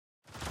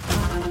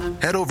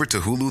Head over to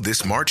Hulu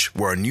this March,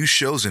 where our new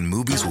shows and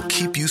movies will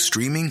keep you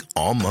streaming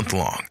all month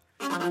long.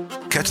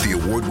 Catch the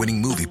award-winning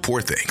movie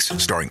Poor Things,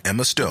 starring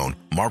Emma Stone,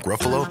 Mark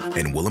Ruffalo,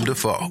 and Willem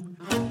Dafoe.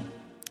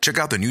 Check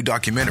out the new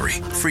documentary,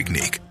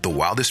 Freaknik, The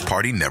Wildest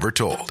Party Never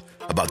Told,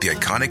 about the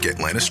iconic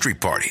Atlanta Street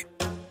Party.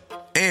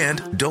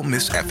 And don't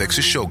miss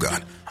FX's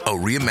Shogun, a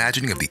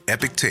reimagining of the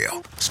epic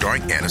tale,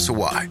 starring Anna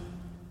Sawai.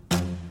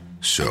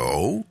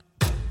 So,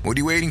 what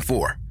are you waiting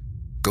for?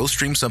 Go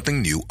stream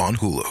something new on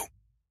Hulu.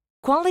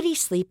 Quality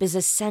sleep is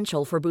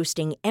essential for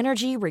boosting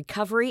energy,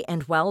 recovery,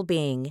 and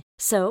well-being.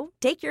 So,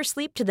 take your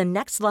sleep to the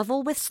next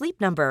level with Sleep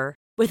Number.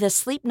 With a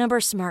Sleep Number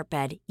smart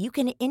bed, you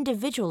can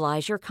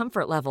individualize your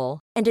comfort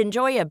level and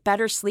enjoy a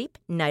better sleep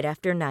night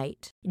after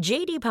night.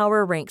 J.D.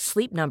 Power ranks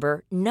Sleep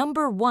Number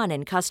number 1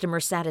 in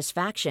customer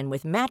satisfaction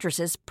with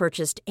mattresses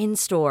purchased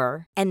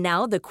in-store. And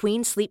now the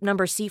Queen Sleep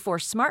Number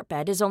C4 smart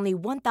bed is only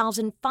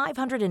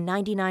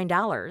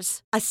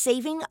 $1,599, a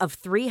saving of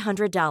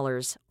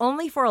 $300,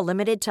 only for a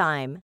limited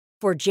time.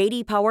 For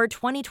J.D. Power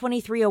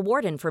 2023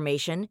 award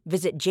information,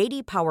 visit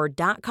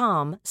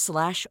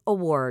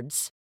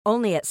jdpower.com/awards.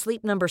 Only at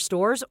Sleep Number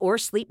stores or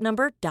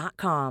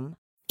sleepnumber.com.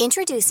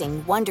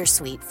 Introducing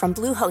Wondersuite from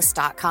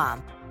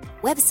Bluehost.com.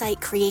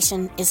 Website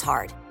creation is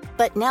hard,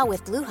 but now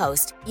with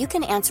Bluehost, you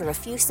can answer a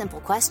few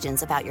simple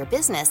questions about your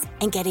business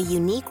and get a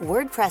unique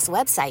WordPress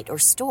website or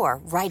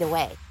store right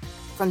away.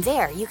 From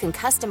there, you can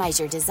customize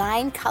your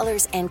design,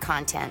 colors, and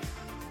content.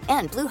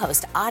 And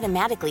Bluehost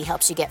automatically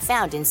helps you get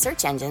found in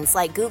search engines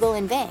like Google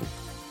and Bing.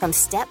 From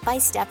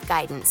step-by-step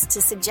guidance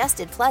to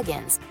suggested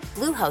plugins,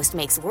 Bluehost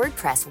makes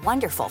WordPress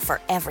wonderful for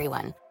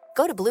everyone.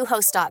 Go to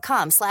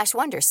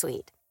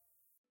bluehost.com/wondersuite.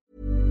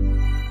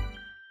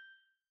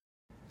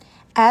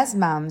 As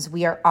moms,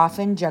 we are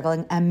often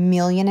juggling a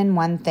million and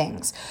one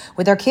things.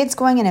 With our kids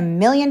going in a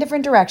million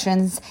different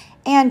directions,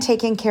 and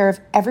taking care of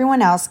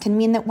everyone else can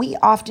mean that we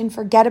often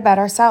forget about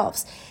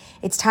ourselves.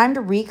 It's time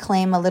to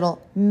reclaim a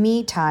little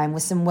me time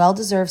with some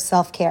well-deserved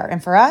self-care.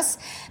 And for us,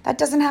 that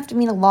doesn't have to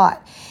mean a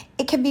lot.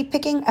 It can be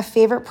picking a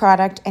favorite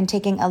product and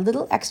taking a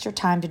little extra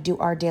time to do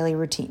our daily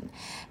routine.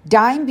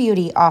 Dime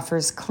Beauty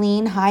offers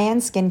clean,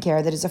 high-end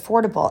skincare that is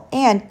affordable,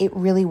 and it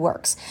really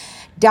works.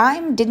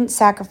 Dime didn't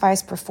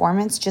sacrifice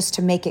performance just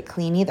to make it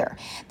clean either.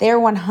 They are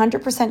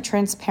 100%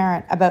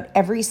 transparent about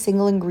every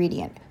single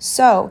ingredient,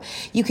 so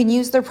you can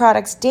use their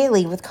products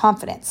daily with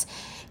confidence.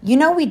 You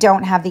know we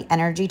don't have the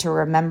energy to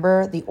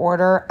remember the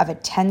order of a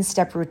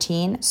 10-step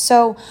routine,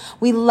 so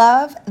we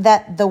love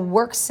that the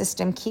work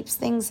system keeps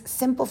things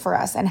simple for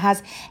us and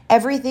has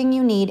everything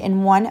you need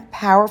in one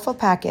powerful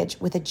package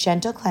with a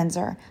gentle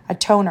cleanser, a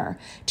toner,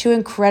 2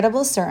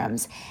 incredible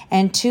serums,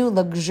 and 2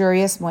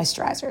 luxurious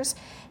moisturizers.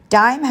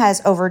 Dime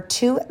has over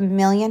 2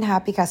 million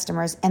happy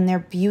customers, and their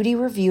beauty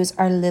reviews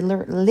are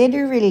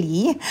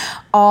literally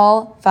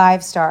all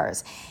 5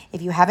 stars.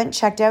 If you haven't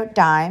checked out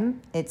Dime,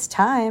 it's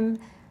time.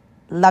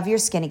 Love your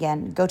skin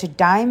again. Go to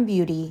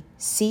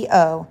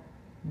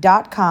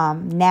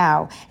dimebeautyco.com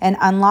now and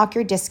unlock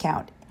your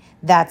discount.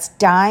 That's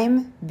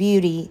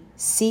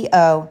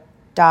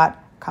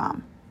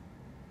dimebeautyco.com.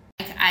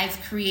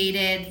 I've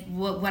created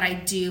what I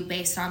do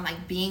based on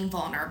like being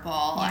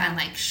vulnerable and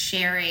like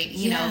sharing,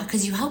 you know,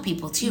 because you help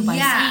people too by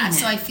saying it.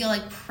 So I feel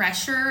like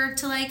pressure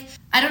to like,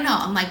 I don't know,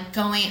 I'm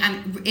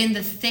in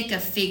the thick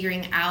of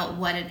figuring out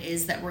what it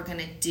is that we're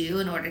gonna do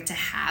in order to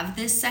have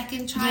this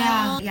second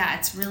child. Yeah,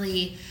 it's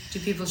really. Do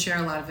people share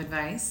a lot of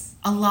advice?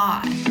 A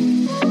lot.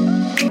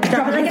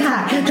 Drop it like it's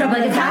hot. Drop it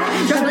like it's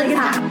hot. Drop it like it's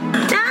hot.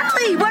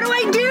 Natalie, what do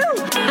I do?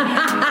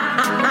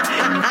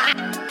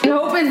 I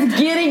hope it's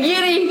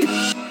giddy.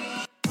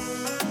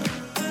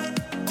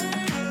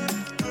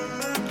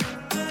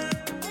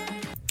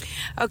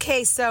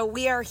 Okay, so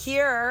we are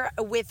here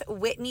with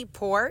Whitney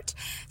Port,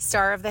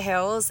 star of The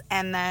Hills,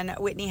 and then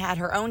Whitney had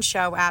her own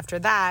show after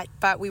that,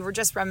 but we were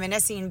just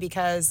reminiscing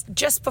because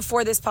just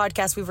before this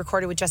podcast, we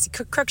recorded with Jessie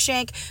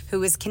Cruikshank,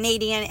 who is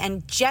Canadian,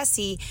 and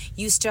Jessie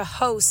used to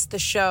host the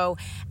show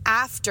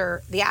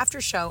after the after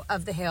show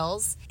of The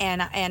Hills,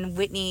 and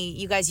Whitney,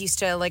 you guys used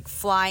to like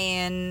fly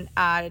in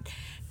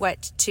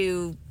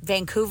to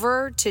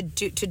Vancouver to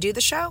do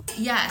the show?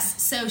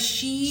 Yes. So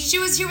she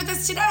was here with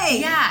us today.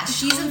 Yeah,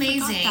 she's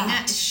amazing.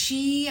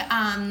 She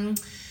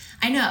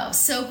I know,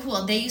 so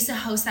cool. They used to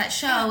host that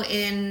show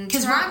in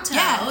Toronto.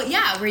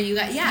 Where you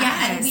got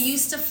and we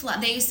used to fly.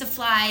 They used to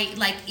fly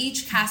like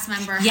each cast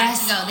member had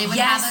to go. They would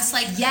have us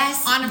like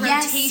on a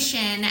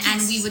rotation,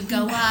 and we would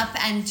go up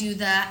and do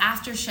the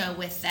after show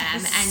with them.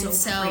 And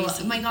so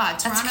oh my God,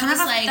 Toronto was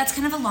like that's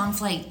kind of a long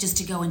flight just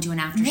to go and do an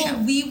after show.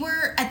 Well, we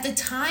were at the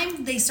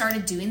time they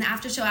started doing the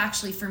after show.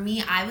 Actually, for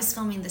me, I was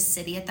filming The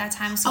City at that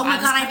time. So oh my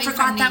God, I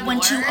forgot that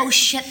one too. Oh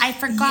shit, I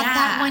forgot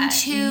that one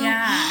too.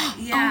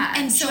 Yeah.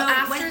 And so Joe,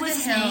 after what was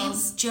The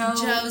Hills,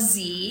 Joe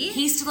Z.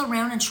 He's still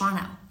around in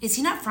Toronto. Is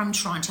he not from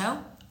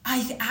Toronto?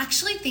 I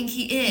actually think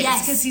he is,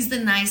 because he's the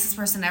nicest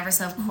person ever.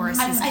 So of course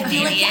he's I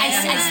feel like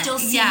I still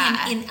see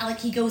him in like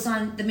he goes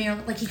on the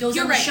mirror, like he goes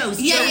on the shows.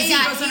 He goes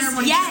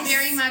he's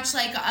very much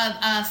like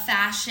a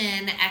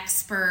fashion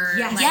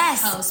expert,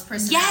 host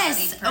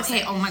personality. Person.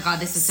 Okay. Oh my God,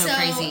 this is so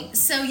crazy.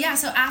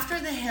 So after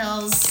The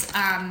Hills,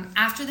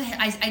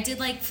 I did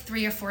like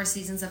 3 or 4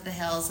 seasons of The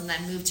Hills, and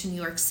then moved to New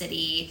York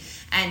City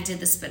and did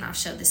the spinoff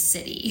show The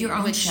City, your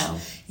own show.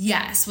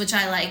 Yes, which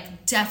I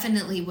like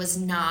definitely was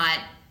not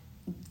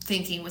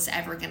thinking was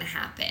ever going to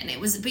happen. It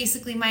was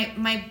basically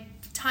my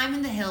time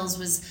in The Hills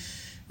was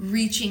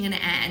reaching an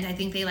end. I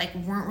think they like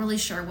weren't really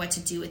sure what to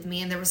do with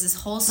me, and there was this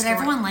whole story. But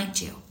everyone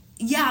liked you.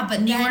 Yeah,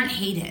 but you weren't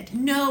hated.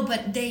 No,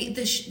 but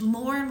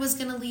Lauren was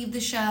going to leave the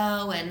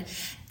show, and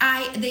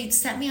they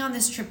sent me on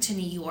this trip to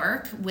New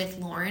York with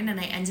Lauren, and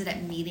I ended up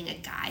meeting a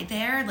guy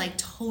there, like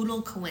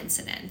total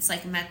coincidence.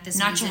 Like met this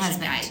not your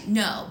husband guy.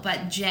 No,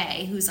 but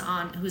Jay, who's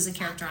a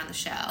character on the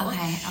show.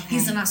 Okay.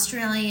 He's an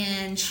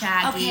Australian,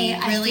 shaggy,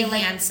 really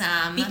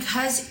handsome. Like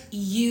because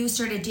you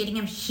started dating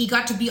him, he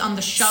got to be on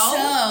the show.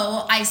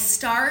 So I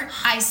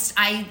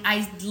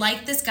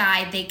like this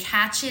guy. They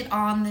catch it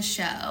on the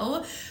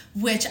show,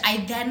 which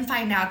I then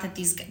find out that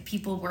these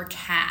people were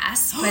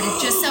cast, but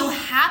it just so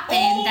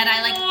happened that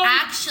I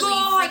actually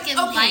freaking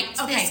liked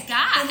this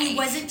guy. But he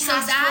wasn't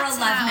cast for a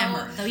love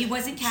member, though. He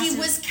wasn't cast. He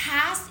was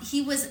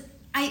cast.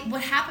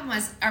 What happened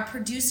was our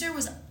producer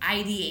was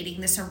ideating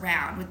this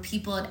around with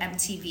people at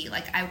MTV.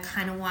 Like, I'm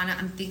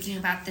thinking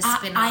about this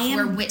spinoff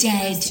where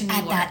Whitney moves to New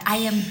York. I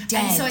am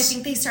dead. And so I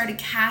think they started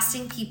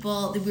casting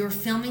people. We were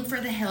filming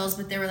for The Hills,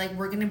 but they were like,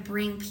 we're going to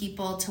bring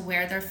people to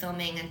where they're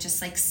filming and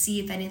just like see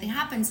if anything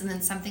happens. And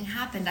then something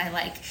happened.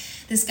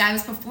 This guy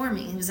was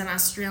performing. He was an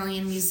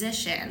Australian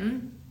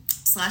musician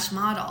 /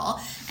 model,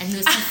 and he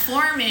was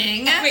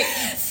performing. / model.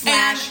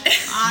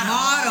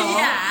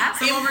 Yeah.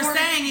 So what we're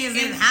saying is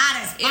his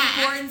hottest.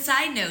 Important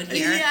side note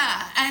here.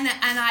 Yeah, and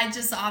I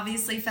just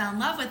obviously fell in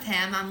love with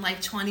him. I'm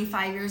like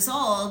 25 years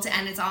old,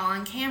 and it's all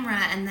on camera.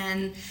 And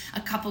then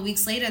a couple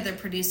weeks later, the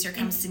producer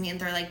comes to me and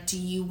they're like, "Do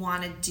you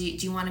want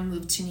to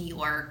move to New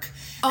York?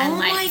 And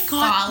my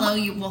God!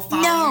 We'll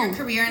follow your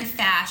career in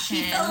fashion."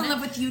 He fell in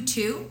love with you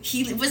too.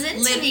 He was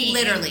into me.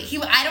 Literally.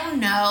 I don't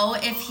know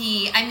if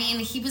he. I mean,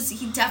 he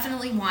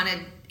definitely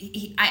wanted.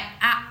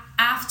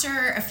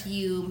 After a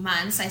few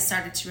months, I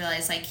started to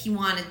realize like he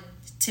wanted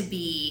to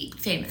be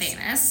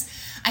famous.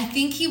 I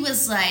think he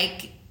was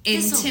like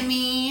into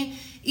me.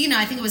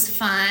 I think it was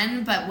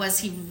fun, but was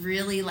he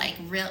really like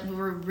we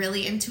were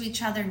really into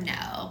each other?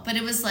 No, but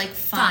it was like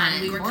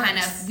fun.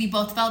 We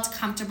both felt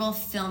comfortable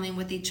filming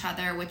with each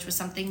other, which was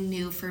something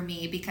new for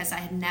me because I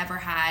had never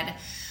had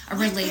a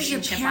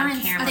relationship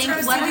on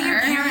camera. What are your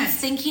parents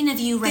thinking of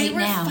you right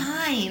now?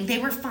 They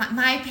were fine.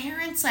 My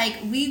parents, like,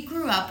 we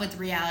grew up with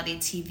reality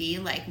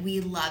TV. Like,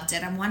 we loved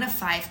it. I'm one of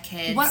 5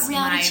 kids. What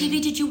reality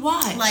TV did you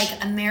watch? Like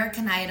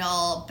American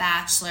Idol,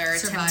 Bachelor,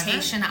 Survivor?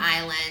 Temptation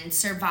Island,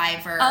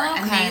 Survivor,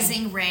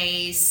 Amazing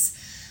Race,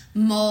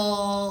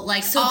 Mole,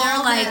 like so all they're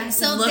like,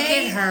 look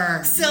at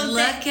her.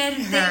 Look at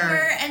her. They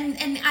were,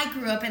 and I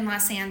grew up in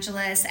Los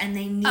Angeles, and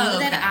they knew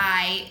that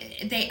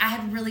I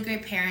had really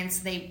great parents.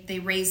 They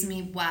raised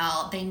me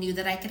well. They knew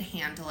that I could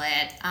handle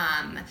it.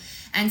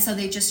 And so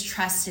they just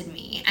trusted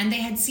me, and they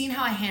had seen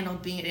how I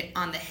handled being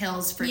on The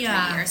Hills for 3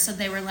 years. So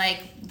they were like,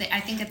 I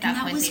think at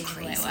that point they knew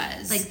who I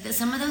was. Like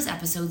some of those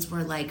episodes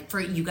were like, for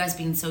you guys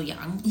being so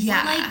young,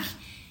 like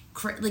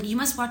you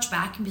must watch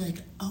back and be like,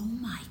 oh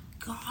my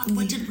God,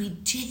 what did we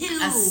do?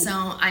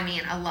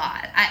 A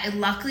lot.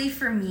 Luckily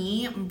for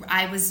me,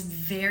 I was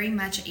very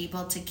much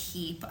able to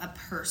keep a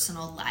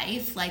personal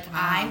life. Like,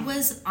 I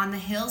was on The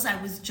Hills,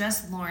 I was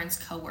just Lauren's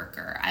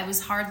coworker. I was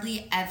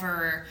hardly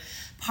ever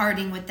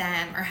partying with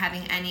them or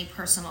having any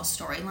personal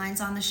storylines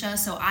on the show.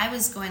 So I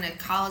was going to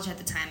college at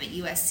the time at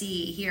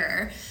USC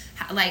here,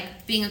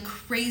 like being a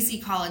crazy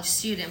college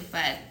student,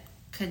 but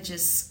could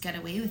just get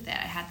away with it.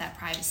 I had that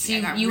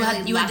privacy. So you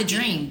had the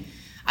dream.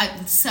 I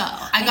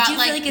feel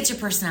like it's your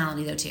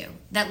personality though too.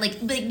 That like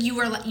you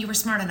were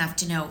smart enough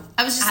to know.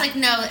 I was just like,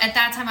 no. At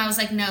that time, I was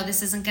like, no,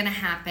 this isn't gonna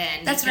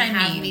happen. That's what I mean.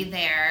 Have me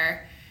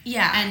there.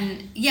 Yeah.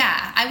 And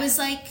I was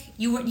like,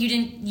 you run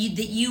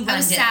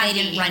it. Savvy.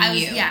 They didn't run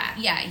you.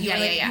 Yeah. You were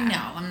like, no,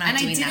 I'm not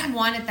doing that. And I didn't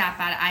want it that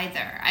bad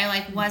either.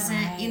 I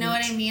wasn't. You know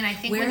what I mean? I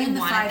think where when in you the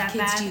want 5 it that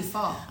kids bad, do you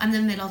fall? I'm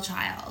the middle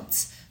child.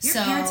 Your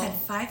parents had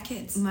 5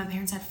 kids. My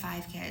parents had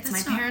 5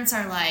 kids. Parents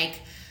are like.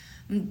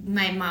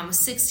 My mom was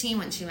 16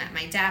 when she met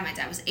my dad. My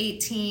dad was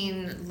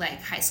 18,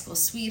 like high school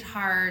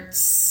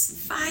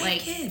sweethearts. 5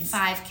 kids.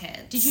 5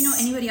 kids. Did you know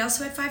anybody else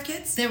who had 5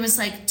 kids? There was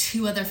like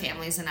 2 other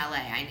families in LA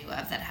I knew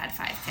of that had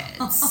 5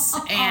 kids.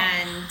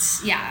 And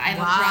I have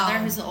a brother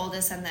who's the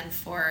oldest, and then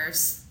 4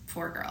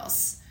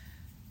 girls.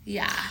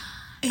 Yeah.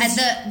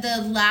 And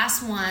the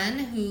last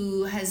one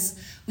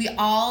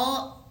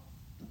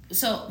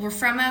so we're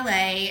from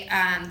LA.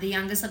 The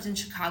youngest lived in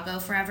Chicago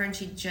forever, and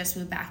she just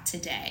moved back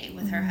today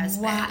with her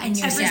husband. Wow, and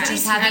your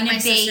sister's having a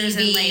baby. Sister's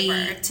in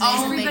labor.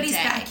 Everybody's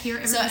back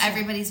here. So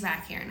everybody's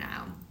back here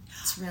now.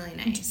 It's really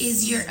nice.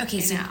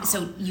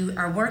 So you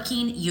are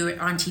working, you're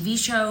on TV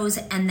shows,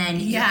 and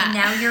then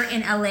now you're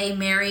in LA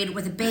married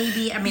with a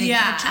baby. I mean,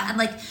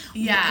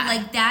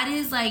 that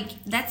is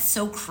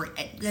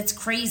that's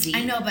crazy.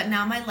 I know, but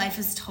now my life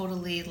is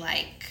totally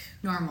like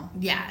normal.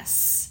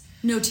 Yes.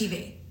 No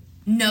TV.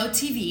 No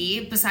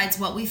TV besides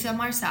what we film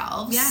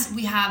ourselves. Yeah.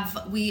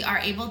 We are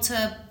able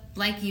to,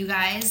 like you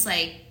guys,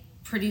 like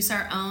produce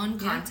our own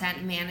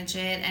content, manage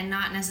it, and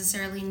not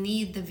necessarily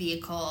need the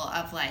vehicle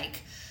of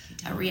like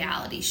a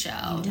reality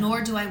show,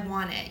 nor do I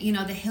want it. You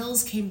know, The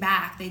Hills came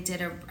back. They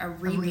did a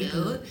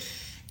reboot.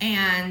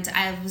 And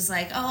I was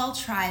like, oh, I'll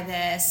try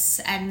this.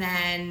 And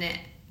then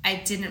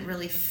I didn't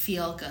really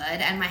feel good.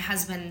 And my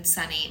husband,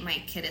 Sonny,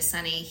 my kid is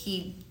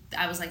Sonny,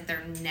 I was like,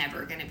 they're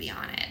never going to be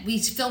on it. We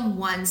filmed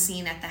one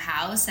scene at the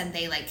house, and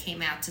they like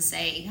came out to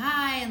say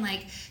hi, and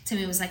like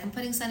Timmy was like, I'm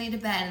putting Sonny to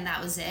bed, and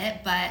that was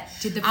it. But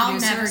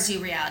I'll never do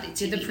reality TV.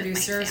 Did the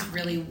producers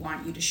really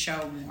want you to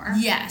show more?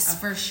 Yes,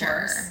 for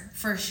sure.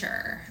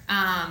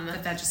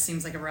 But that just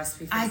seems like a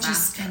recipe for disaster. I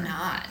just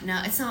cannot. No,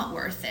 it's not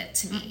worth it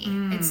to me.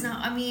 It's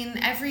not. I mean,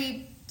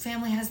 every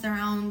family has their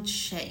own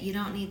shit. You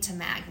don't need to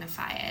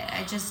magnify it.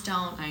 I just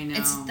don't. I know.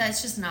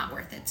 That's just not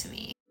worth it to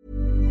me.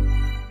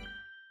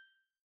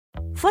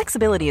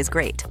 Flexibility is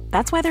great.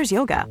 That's why there's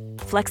yoga.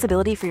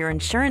 Flexibility for your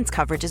insurance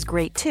coverage is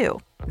great too.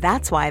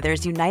 That's why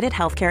there's United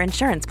Healthcare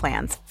Insurance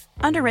Plans.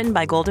 Underwritten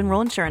by Golden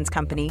Rule Insurance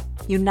Company,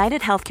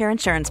 United Healthcare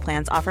Insurance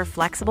Plans offer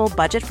flexible,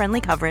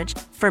 budget-friendly coverage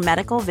for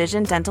medical,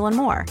 vision, dental, and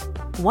more.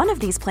 One of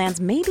these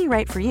plans may be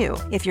right for you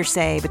if you're,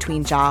 say,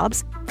 between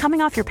jobs,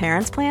 coming off your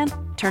parents' plan,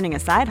 turning a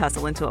side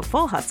hustle into a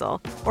full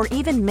hustle, or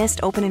even missed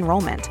open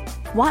enrollment.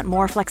 Want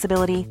more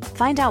flexibility?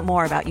 Find out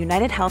more about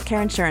United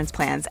Healthcare Insurance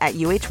Plans at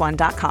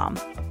uh1.com.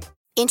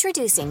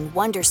 Introducing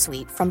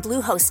Wondersuite from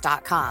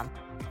Bluehost.com.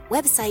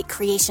 Website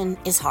creation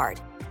is hard,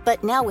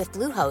 but now with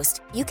Bluehost,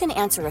 you can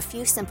answer a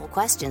few simple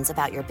questions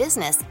about your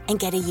business and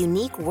get a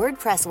unique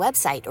WordPress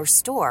website or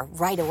store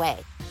right away.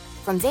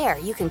 From there,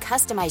 you can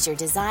customize your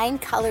design,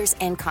 colors,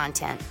 and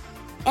content.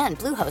 And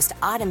Bluehost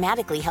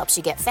automatically helps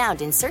you get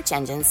found in search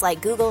engines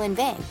like Google and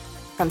Bing.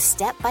 From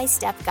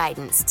step-by-step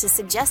guidance to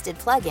suggested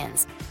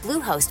plugins,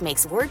 Bluehost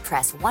makes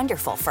WordPress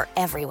wonderful for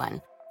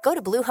everyone. Go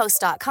to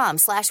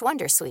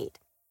bluehost.com/wondersuite.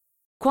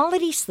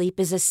 Quality sleep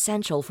is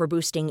essential for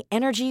boosting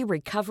energy,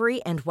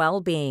 recovery, and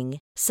well-being.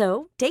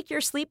 So, take your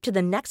sleep to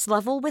the next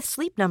level with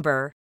Sleep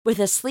Number. With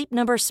a Sleep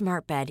Number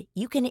smart bed,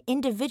 you can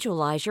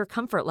individualize your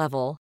comfort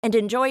level and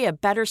enjoy a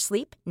better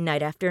sleep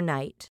night after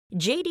night.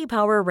 J.D.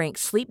 Power ranks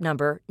Sleep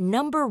Number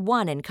number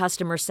 1 in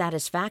customer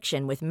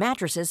satisfaction with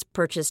mattresses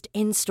purchased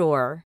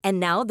in-store. And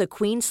now the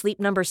Queen Sleep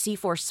Number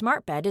C4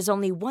 smart bed is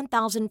only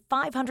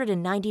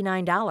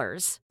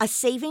 $1,599, a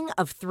saving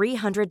of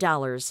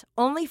 $300,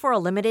 only for a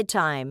limited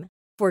time.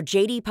 For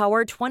J.D.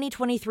 Power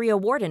 2023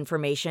 award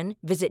information,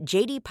 visit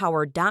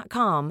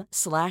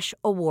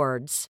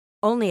jdpower.com/awards.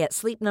 Only at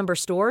Sleep Number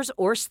stores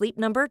or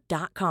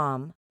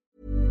sleepnumber.com.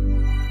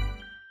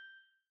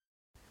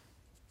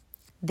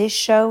 This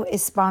show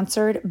is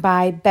sponsored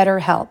by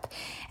BetterHelp.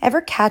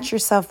 Ever catch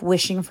yourself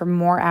wishing for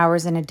more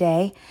hours in a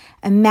day?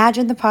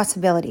 Imagine the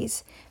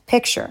possibilities.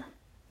 Picture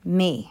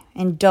me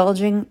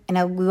indulging in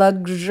a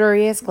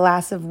luxurious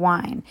glass of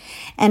wine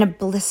and a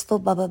blissful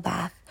bubble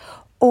bath,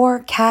 or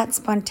Kat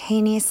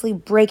spontaneously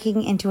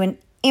breaking into an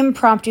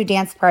impromptu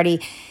dance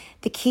party.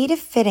 The key to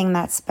fitting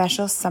that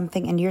special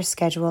something into your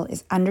schedule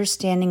is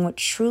understanding what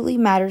truly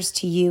matters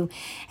to you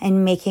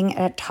and making it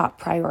a top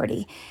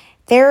priority.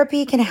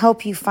 Therapy can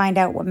help you find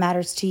out what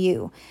matters to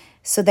you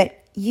so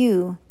that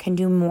you can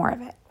do more of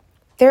it.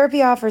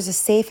 Therapy offers a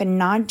safe and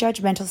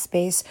non-judgmental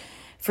space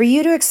for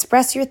you to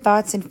express your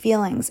thoughts and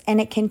feelings, and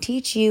it can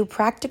teach you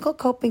practical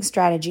coping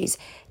strategies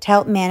to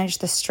help manage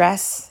the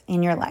stress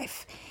in your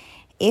life.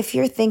 If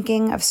you're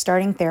thinking of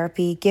starting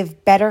therapy,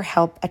 give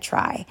BetterHelp a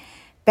try.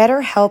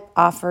 BetterHelp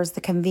offers the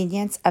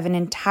convenience of an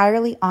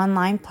entirely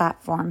online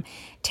platform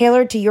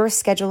tailored to your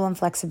schedule and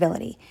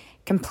flexibility.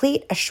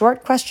 Complete a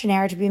short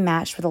questionnaire to be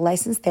matched with a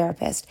licensed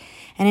therapist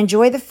and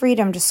enjoy the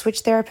freedom to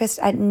switch therapists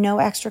at no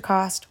extra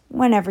cost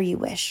whenever you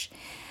wish.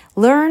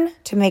 Learn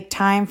to make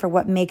time for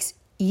what makes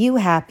you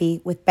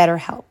happy with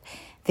BetterHelp.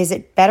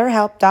 Visit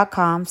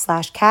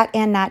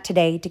betterhelp.com/catandnat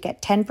today to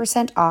get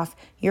 10% off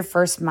your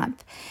first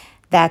month.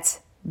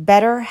 That's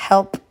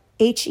BetterHelp,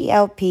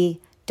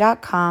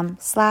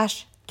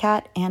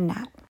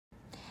 HELP.com/catandnat.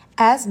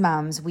 As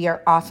moms, we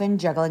are often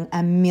juggling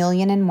a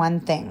million and one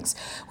things.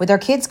 With our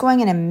kids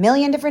going in a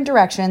million different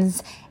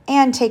directions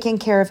and taking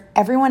care of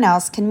everyone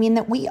else can mean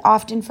that we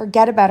often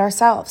forget about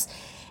ourselves.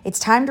 It's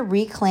time to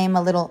reclaim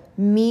a little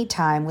me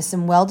time with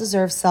some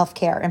well-deserved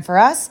self-care. And for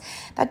us,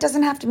 that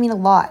doesn't have to mean a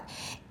lot.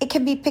 It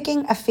can be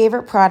picking a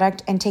favorite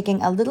product and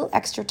taking a little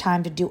extra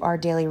time to do our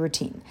daily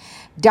routine.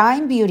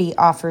 Dime Beauty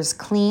offers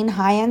clean,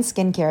 high-end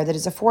skincare that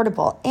is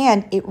affordable,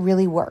 and it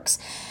really works.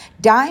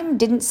 Dime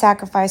didn't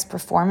sacrifice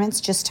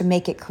performance just to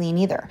make it clean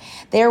either.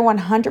 They are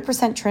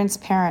 100%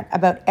 transparent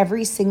about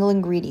every single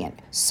ingredient,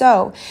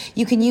 so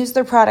you can use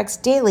their products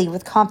daily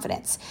with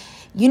confidence.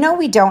 You know,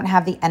 we don't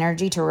have the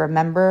energy to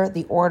remember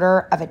the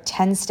order of a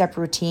 10-step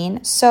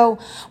routine, so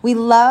we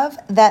love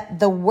that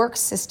the work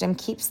system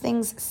keeps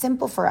things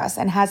simple for us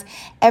and has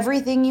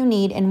everything you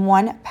need in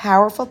one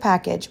powerful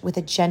package with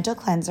a gentle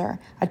cleanser,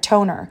 a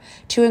toner,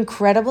 2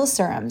 incredible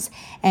serums,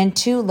 and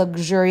 2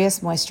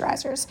 luxurious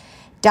moisturizers.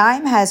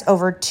 Dime has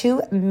over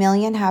 2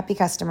 million happy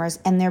customers,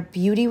 and their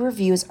beauty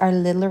reviews are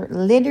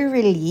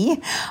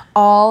literally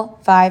all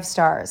 5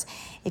 stars.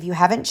 If you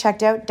haven't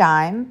checked out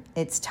Dime,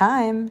 it's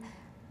time.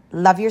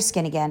 Love your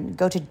skin again.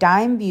 Go to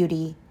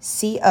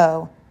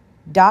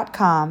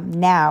dimebeautyco.com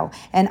now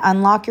and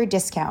unlock your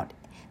discount.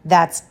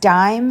 That's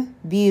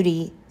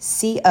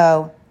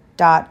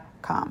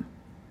dimebeautyco.com.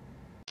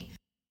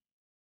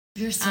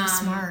 You're so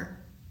smart.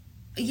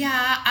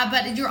 Yeah,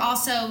 but you're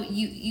also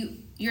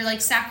you're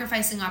like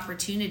sacrificing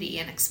opportunity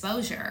and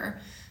exposure,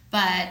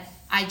 but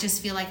I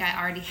just feel like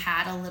I already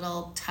had a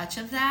little touch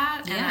of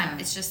that, and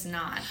it's just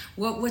not.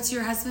 What's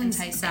your husband's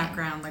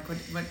background? Like,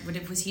 what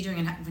was he doing?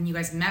 And when you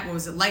guys met, what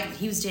was it like?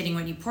 He was dating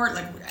when you poured,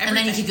 like, everything. And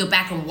then he could go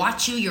back and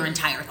watch your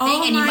entire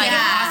thing, and you might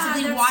have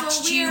possibly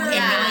watched you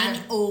and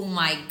knowing, oh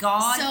my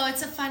god. So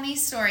it's a funny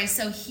story.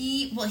 So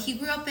he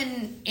grew up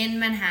in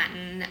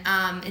Manhattan,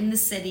 in the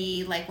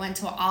city. Like, went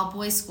to an all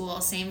boys school,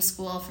 same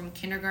school from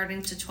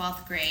kindergarten to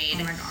 12th grade.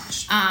 Oh my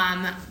gosh.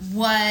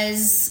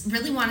 Was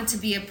really wanted to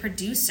be a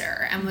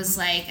producer and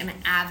was like an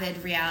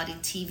avid reality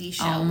TV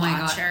show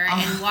watcher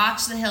and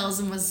watched The Hills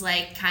and was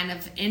like kind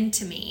of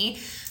into me.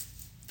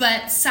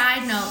 But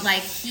side note,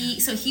 like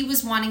he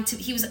was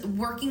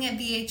working at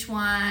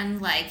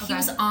VH1, like he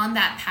was on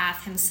that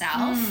path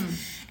himself,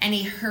 and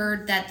he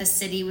heard that the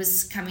city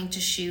was coming to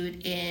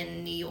shoot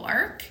in New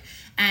York.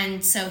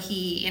 And so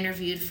he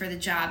interviewed for the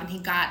job, and he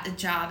got the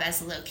job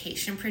as a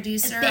location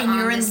producer. Then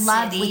you're in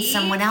love with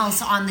someone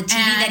else on the TV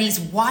that he's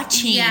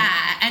watching.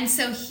 Yeah, and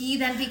so he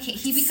then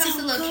becomes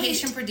the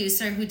location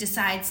producer who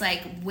decides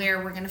like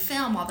where we're gonna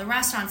film, all the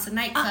restaurants, the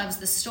nightclubs,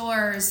 the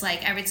stores,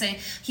 like everything.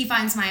 He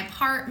finds my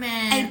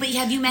apartment. But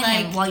have you met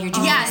him while you're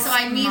doing this? Yeah, so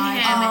I meet him,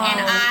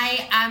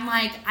 and I'm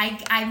like,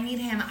 I meet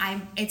him.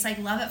 It's like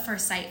love at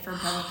first sight for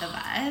both of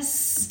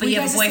us. But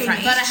you have a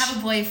boyfriend. But I have a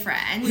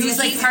boyfriend who's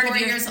like he's part 4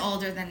 of years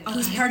older than me.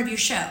 Who's part of your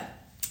show.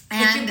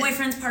 And like your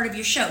boyfriend's part of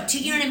your show too.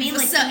 You know what I mean?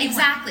 Like, so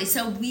exactly.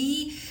 So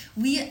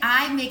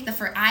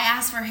I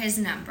asked for his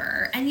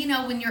number, and you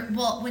know when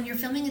you're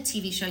filming a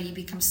TV show, you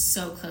become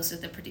so close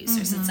with the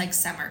producers. It's like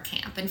summer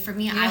camp, and for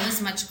me, I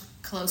was much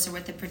closer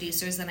with the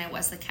producers than I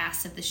was the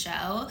cast of the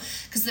show,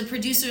 because the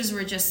producers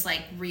were just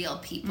like real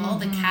people.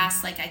 The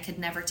cast, like I could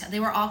never tell. They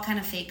were all kind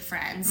of fake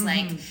friends.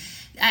 Like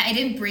I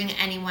didn't bring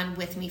anyone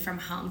with me from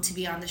home to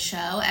be on the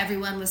show.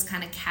 Everyone was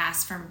kind of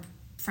cast from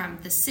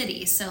the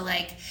city. So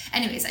like,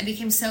 anyways, I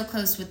became so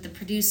close with the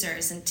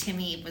producers, and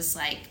Timmy was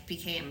like,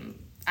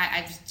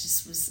 I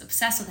just was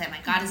obsessed with him. I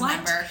got his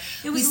number.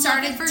 We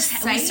started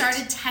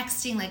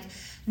texting like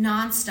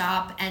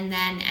nonstop,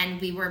 and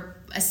we were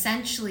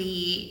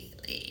essentially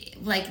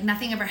like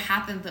nothing ever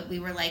happened, but we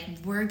were like,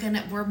 we're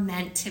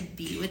meant to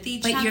be with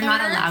each other. But you're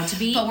not allowed to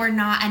be. But we're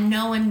not, and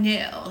no one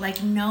knew.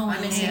 Like no one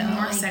knew.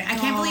 I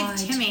can't believe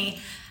Timmy.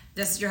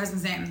 This is your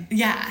husband's name.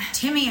 Yeah.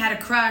 Timmy had a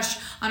crush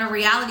on a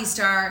reality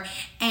star,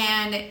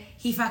 and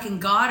he fucking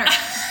got her.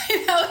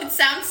 I know, it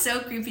sounds so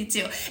creepy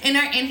too. In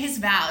his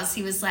vows,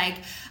 he was like,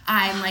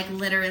 I'm like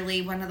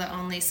literally one of the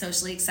only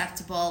socially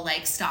acceptable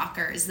like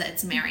stalkers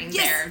that's marrying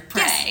their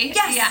prey.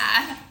 Yes.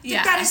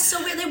 Yeah. That is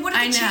so weird. Like, what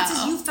are the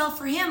chances you fell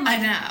for him? Like,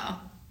 I know.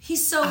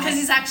 He's so... Because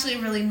he's actually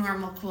a really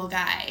normal, cool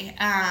guy.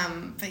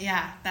 But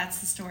yeah,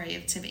 that's the story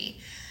of Timmy.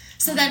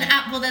 So then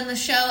the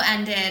show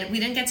ended. We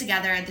didn't get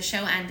together. The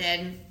show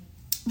ended.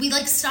 We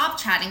like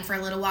stopped chatting for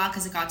a little while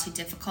because it got too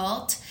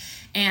difficult,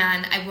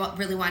 and I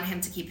really wanted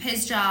him to keep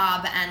his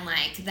job. And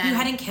like then you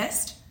hadn't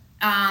kissed.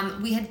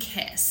 We had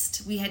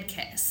kissed.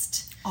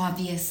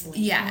 Obviously.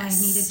 Yes. Oh,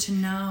 I needed to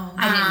know.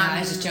 I didn't know. I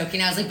was just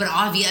joking. I was like, but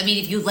obvious. I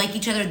mean, if you like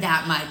each other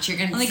that much, you're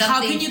gonna like.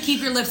 How can you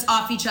keep your lips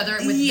off each other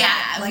with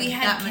that? Like, we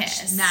had that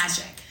kissed. Much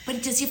magic.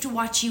 But does he have to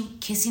watch you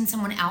kissing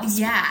someone else?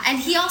 Yeah, and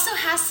he also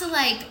has to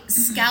like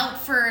scout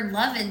for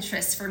love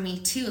interests for me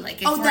too.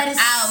 Like if we're that is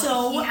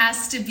out, he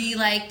has to be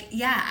like,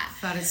 yeah.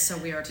 That is so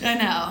weird. I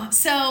know.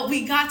 So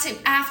we got to,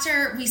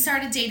 after we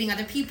started dating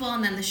other people,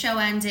 and then the show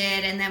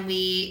ended, and then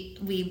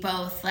we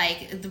both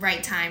like at the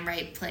right time,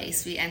 right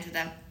place. We ended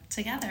up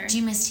together. Do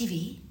you miss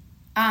TV?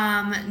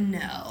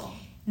 No.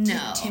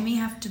 Did Timmy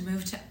have to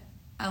move to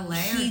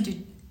LA?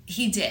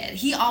 He did.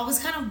 He always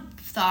kind of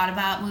thought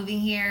about moving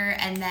here,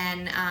 and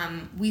then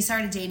we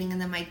started dating,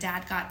 and then my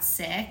dad got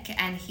sick,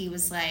 and he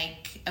was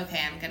like, okay,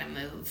 I'm gonna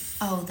move.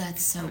 Oh,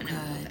 that's so good.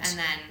 Move. And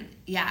then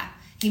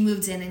he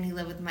moved in, and he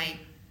lived with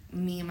me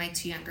and my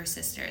 2 younger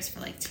sisters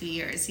for like 2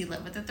 years. He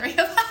lived with the 3 of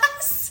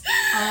us.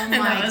 Oh my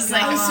god.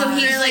 Like, so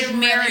he's like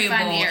marryable.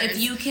 Really if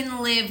you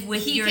can live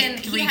with your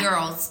 3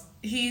 girls.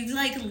 He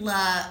like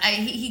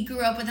he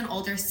grew up with an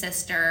older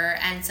sister,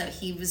 and so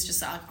he was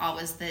just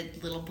always the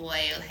little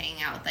boy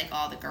hanging out with like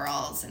all the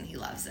girls, and he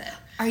loves it.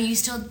 Are you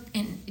still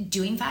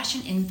doing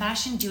fashion?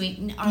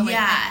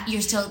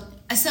 You're still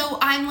So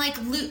I'm like,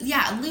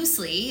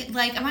 loosely.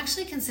 Like, I'm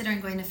actually considering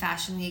going to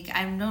Fashion Week.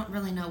 I don't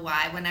really know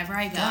why. Whenever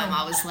I go, I'm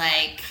always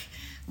like,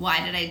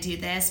 why did I do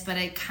this? But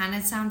it kind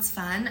of sounds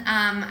fun.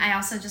 I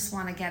also just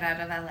want to get out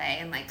of LA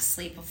and like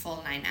sleep a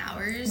full 9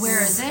 hours.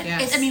 Where is it?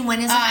 Yes. When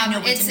is it? I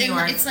know it's in New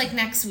York. It's like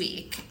next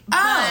week.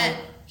 Oh.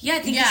 Yeah, I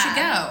think you should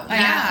go.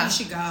 Yeah, you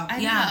should go. I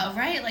know,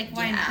 right? Like,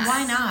 why not?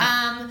 Why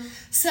not?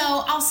 So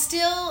I'll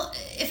still,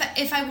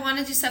 if I want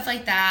to do stuff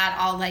like that,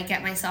 I'll like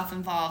get myself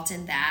involved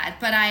in that.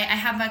 But I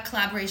have a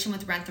collaboration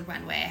with Rent the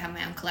Runway. I have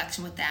my own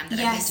collection with them that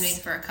I've been doing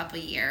for a couple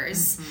of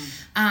years.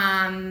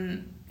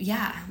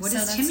 What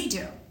does Timmy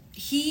do?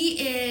 He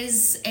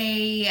is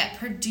a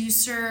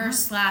producer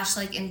 /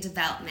 like in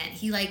development.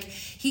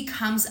 He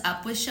comes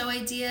up with show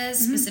ideas,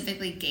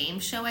 specifically game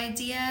show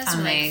ideas,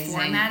 or like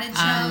formatted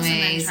shows, and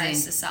then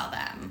tries to sell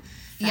them.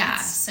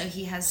 So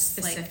he has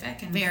specific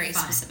like and very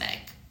fun. specific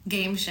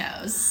game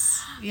shows.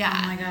 Yeah.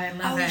 Oh my God, I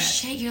love it. Oh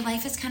shit, your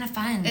life is kind of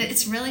fun.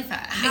 It's really fun.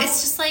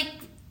 It's just like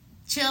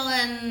chill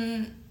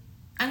and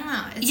I don't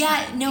know. It's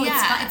fun.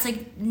 It's fun. It's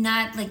like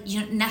not like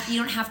you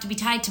don't have to be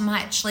tied to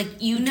much.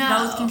 Like you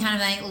both can kind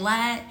of like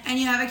let. And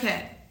you have a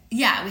kid.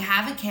 Yeah, we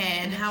have a kid.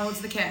 And how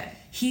old's the kid?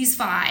 He's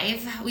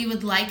 5. We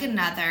would like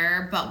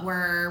another, but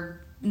we're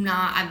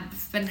not.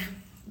 I've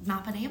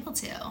not been able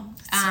to.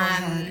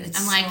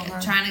 I'm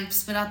like trying to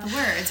spit out the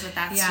words, but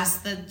that's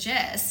just the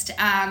gist.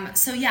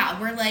 So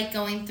we're like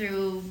going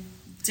through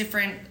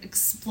different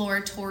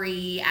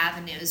exploratory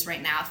avenues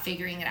right now,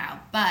 figuring it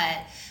out. But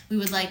we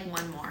would like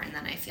one more, and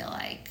then I feel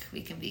like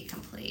we can be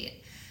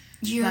complete.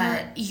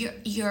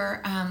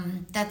 You're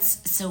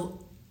that's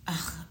so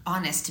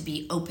honest to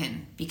be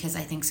open, because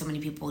I think so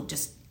many people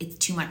it's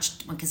too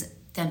much because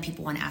then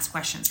people want to ask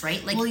questions,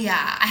 right? Like,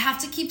 I have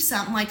to keep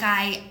some, like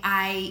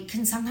I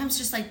can sometimes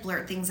just like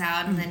blurt things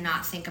out and then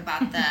not think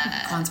about the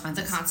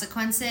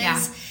consequences. Yeah.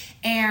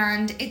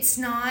 And it's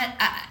not,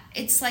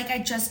 it's like I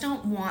just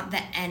don't want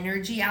the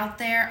energy out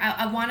there.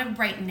 I want to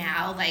right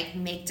now like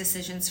make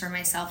decisions for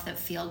myself that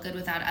feel good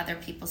without other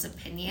people's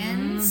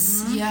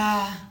opinions. Mm-hmm.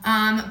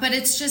 Yeah. But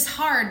it's just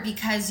hard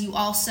because you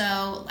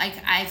also, like,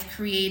 I've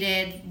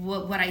created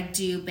what I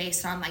do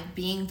based on like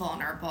being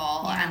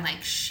vulnerable and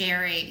like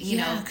sharing, you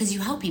know. Because you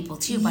help people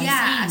too by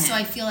saying it. So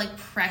I feel like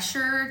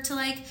pressure to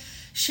like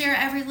share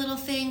every little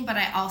thing, but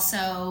I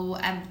also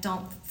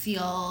don't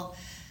feel...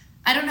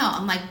 I don't know.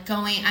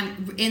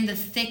 I'm in the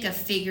thick of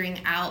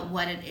figuring out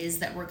what it is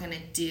that we're going to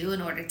do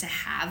in order to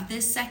have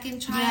this second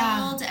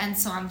child. And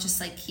so I'm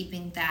just like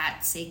keeping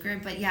that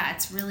sacred. But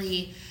it's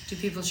really... Do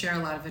people share a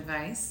lot of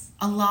advice?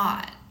 A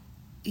lot.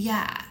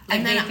 Yeah. Like,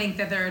 and then they think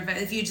that their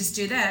advice, if you just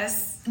do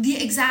this. Yeah,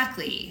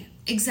 exactly.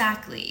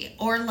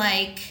 Or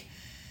like...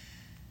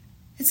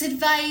 It's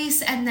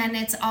advice, and then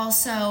it's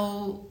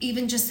also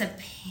even just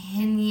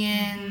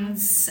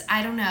opinions.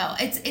 I don't know.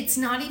 It's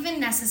not even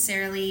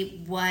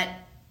necessarily what...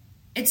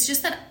 It's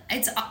just that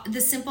it's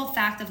the simple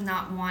fact of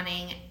not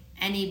wanting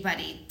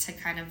anybody to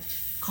kind of...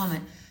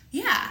 comment.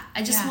 Yeah.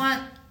 I just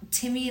want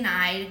Timmy and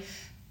I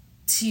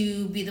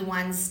to be the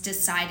ones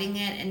deciding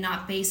it and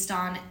not based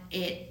on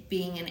it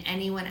being in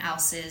anyone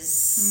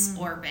else's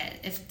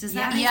orbit. Does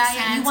that make sense?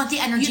 Yeah, you want the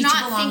energy to belong to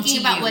you. You're not thinking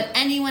about what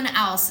anyone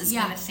else is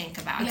going to think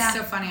about. It's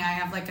so funny. I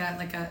have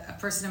a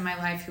person in my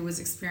life who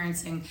was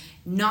experiencing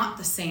not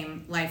the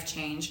same life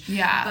change,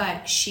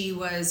 but she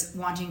was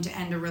wanting to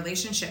end a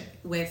relationship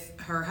with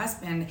her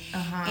husband,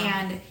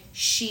 and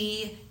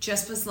she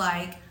just was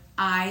like,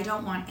 I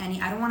don't want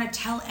to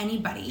tell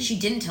anybody. She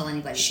didn't tell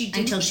anybody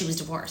until she was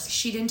divorced.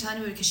 She didn't tell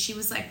anybody because she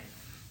was like,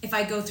 if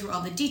I go through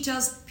all the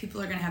details,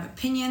 people are going to have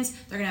opinions.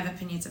 They're going to have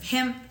opinions of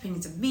him,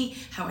 opinions of me,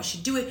 how I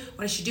should do it,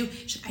 what I should do.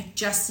 I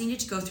just needed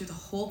to go through the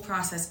whole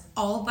process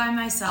all by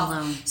myself.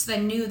 Alone. So that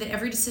I knew that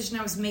every decision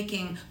I was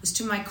making was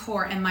to my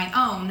core and my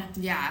own.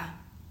 Yeah.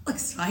 Look,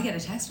 so I get a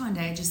text one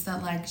day just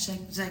that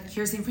she's like,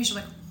 here's the information.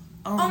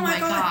 I'm like, oh my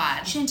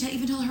God. She didn't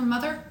even tell her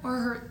mother or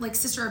her like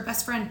sister or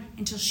best friend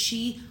until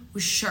she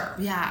was sure.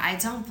 Yeah, I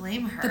don't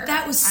blame her. But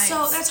that was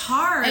that's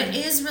hard. It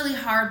is really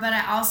hard, but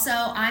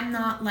I'm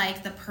not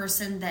like the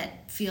person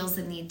that feels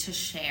the need to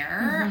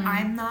share. Mm-hmm.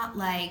 I'm not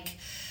like,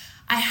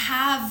 I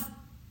have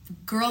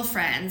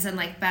girlfriends and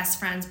like best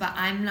friends, but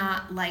I'm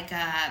not like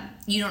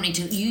you don't need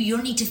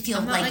to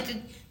feel like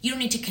you don't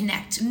need to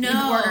connect in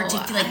order to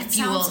feel like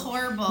fuel. Sounds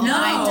horrible. No,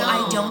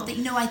 I don't think.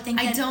 No, I think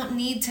I don't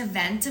need to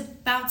vent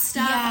about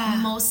stuff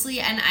mostly,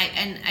 and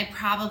I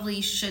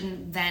probably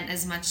shouldn't vent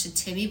as much to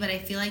Timmy, but I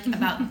feel like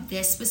about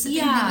this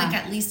specific thing, like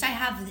at least I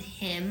have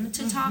him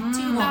to talk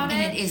to about it,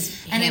 and it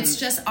is him. And it's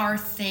just our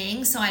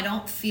thing, so I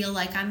don't feel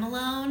like I'm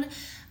alone.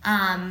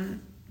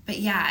 But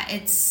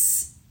it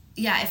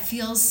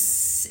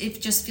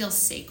just feels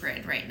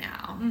sacred right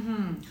now,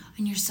 and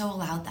you're so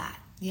allowed that.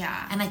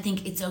 Yeah. And I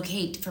think it's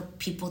okay for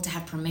people to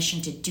have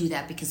permission to do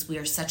that because we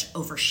are such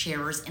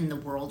oversharers in the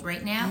world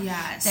right now.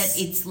 Yes. That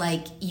it's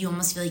like you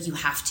almost feel like you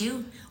have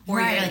to. Or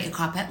you're like a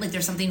cop-out. Like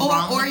there's something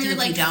wrong with you. Or you're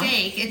like you don't.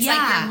 fake. It's like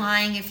you're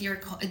lying if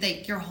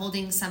you're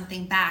holding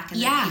something back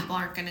and then people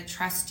aren't going to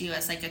trust you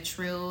as like a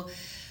true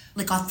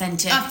like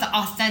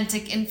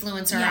authentic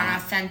influencer or an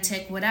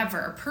authentic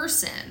whatever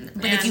person.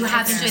 But if you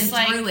haven't been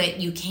through it,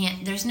 you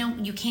can't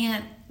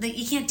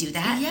do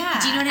that. Yeah.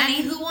 Do you know what I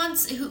mean?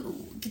 Who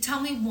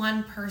tell me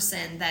one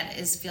person that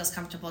feels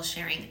comfortable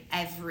sharing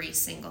every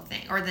single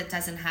thing, or that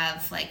doesn't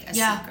have like a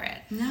secret.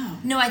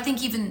 No, I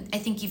think even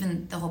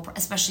the whole,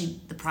 especially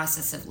the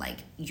process of like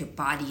your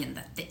body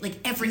and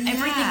everything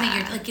that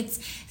you're like, it's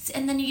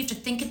and then you have to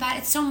think about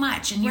it so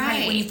much, and you're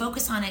right, when you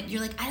focus on it,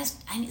 you're like,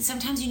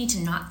 sometimes you need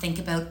to not think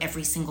about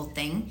every single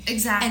thing.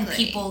 Exactly. And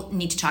people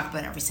need to talk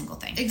about every single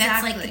thing.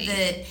 Exactly.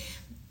 That's like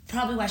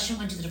probably why she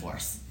went to the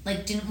divorce.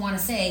 Like, didn't want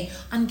to say,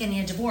 I'm getting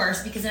a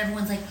divorce, because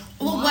everyone's like,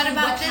 well, what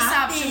about this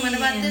option? What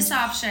about this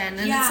option? And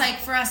it's like,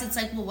 for us, it's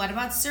like, well, what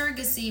about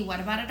surrogacy? What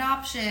about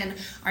adoption?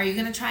 Are you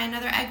going to try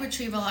another egg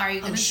retrieval? Are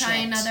you going to try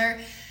another,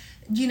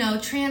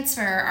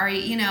 transfer? Are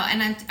you,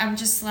 and I'm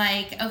just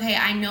like, okay,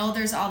 I know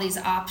there's all these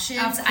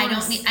options. I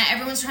don't need,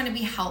 everyone's trying to be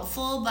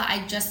helpful, but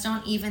I just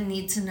don't even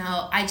need to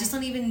know. I just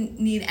don't even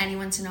need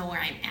anyone to know where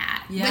I'm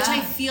at, which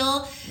I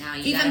feel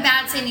even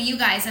bad saying to you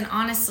guys. And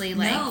honestly, you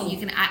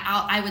can,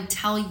 I would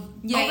tell you.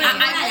 Yeah,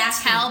 I would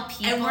tell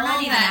people and we're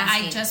not even that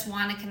asking. I just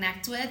want to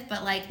connect with,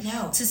 but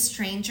to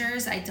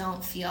strangers, I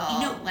don't feel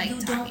like you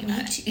talking don't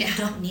about need it. to. You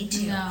don't need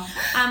to. No.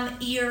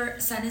 Your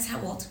son is how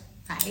old?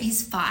 5.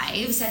 He's 5.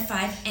 You said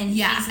 5, and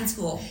he's in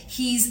school.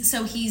 He's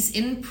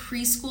in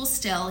preschool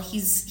still.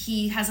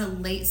 He has a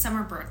late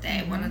summer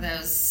birthday, one of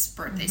those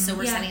birthdays. So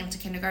we're sending him to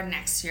kindergarten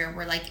next year.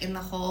 We're like in the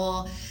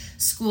whole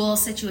school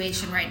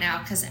situation right now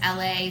because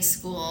LA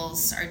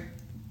schools are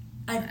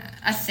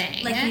a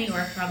thing. Like New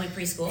York, probably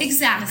preschool.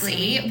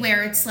 Exactly,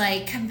 where it's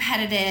like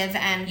competitive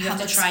and you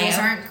public schools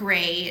aren't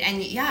great.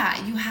 And you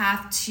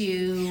have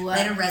to...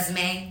 Write a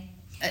resume.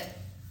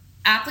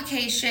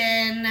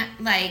 Application,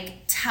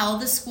 tell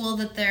the school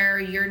that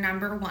they're your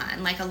number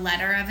one, like a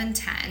letter of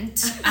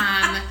intent.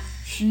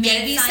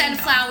 Maybe send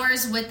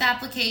flowers with the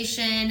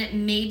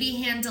application, maybe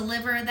hand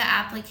deliver the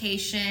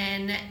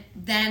application.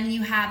 Then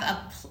you have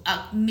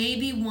a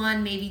maybe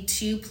 1, maybe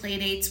 2 play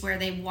dates where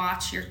they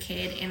watch your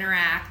kid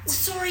interact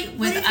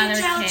with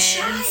other kids.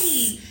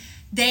 Shy?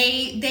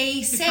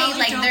 They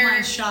say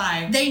they're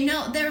shy. They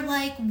know, they're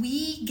like,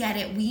 we get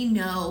it. We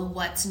know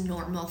what's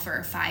normal for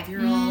a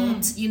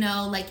 5-year-old.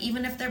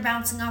 Even if they're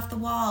bouncing off the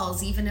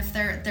walls, even if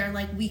they're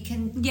like, we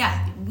can.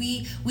 Yeah.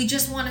 We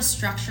just want to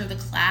structure the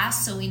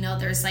class so we know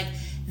there's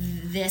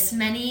this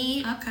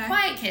many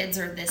quiet kids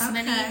or this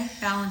many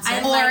balance.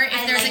 Or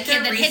if there's a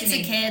kid that hits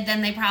a kid,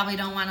 then they probably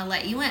don't want to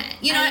let you in.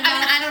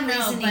 I don't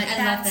know, but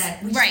I love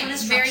that. We right.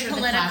 It's very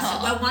political.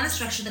 I want to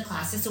structure the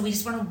classes, so we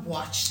just want to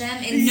watch them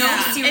and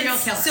serial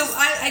killers. So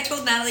I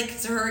told Natalie,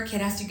 because her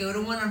kid has to go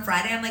to one on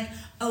Friday. I'm like,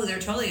 oh, they're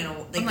totally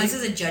gonna this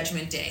is a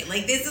judgment day.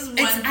 This is one.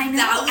 I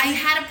know. I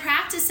had a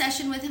practice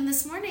session with him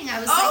this morning. I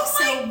was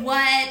so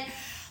what?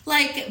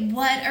 And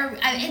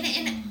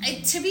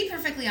to be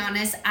perfectly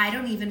honest, I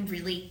don't even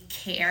really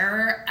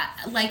care.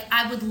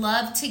 I would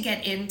love to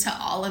get into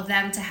all of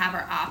them to have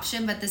our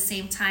option, but at the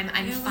same time,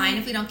 I'm fine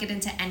if we don't get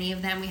into any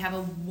of them. We have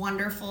a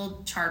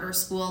wonderful charter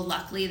school,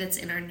 luckily, that's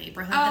in our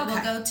neighborhood that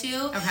we'll go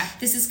to. Okay.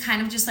 This is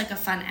kind of just a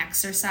fun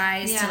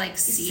exercise to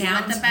see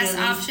what the best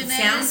option is.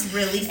 Sounds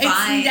really fun.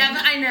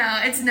 I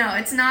know. It's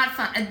not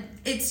fun.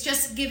 It's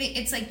just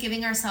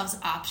giving ourselves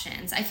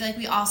options. I feel like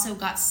we also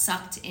got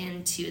sucked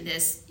into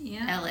this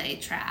LA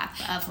trap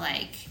of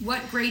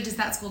what grade does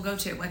that school go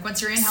to? Once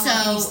you're in, how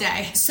long can you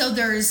stay? So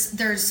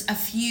there's a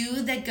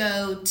few that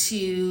go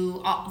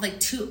to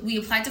 2. We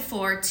applied to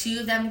 4. 2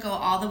 of them go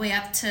all the way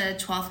up to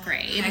 12th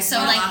grade. Okay, so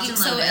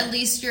at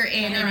least you're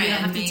in and you don't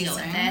have to deal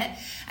with it.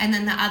 And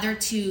then the other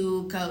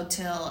 2 go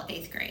till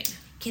 8th grade.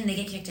 Can they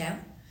get kicked out?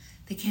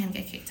 They can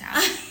get kicked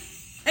out.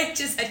 I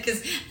just said,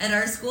 because at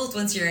our schools,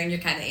 once you're in,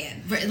 you're kind of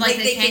in.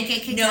 They can't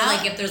get kicked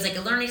out? No, if there's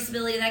a learning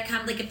disability that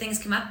comes, if things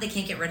come up, they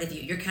can't get rid of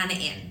you. You're kind of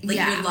in.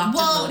 You're locked and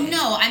loaded.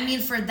 No, I mean,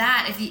 for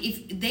that, if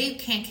they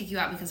can't kick you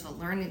out because of a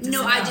learning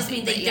disability. No, I just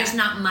mean there's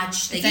not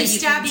much that you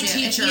stab the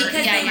teacher.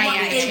 Because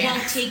they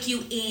won't take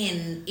you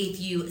in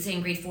if you, say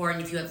in grade 4,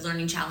 and if you have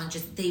learning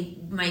challenges, we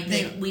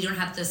don't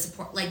have the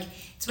support.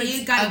 So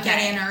you got to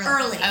get in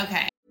early.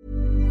 Okay.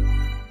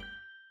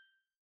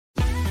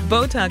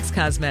 Botox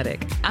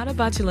Cosmetic, out of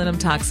botulinum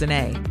toxin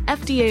A,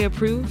 FDA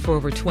approved for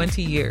over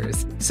 20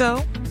 years.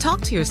 So, talk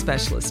to your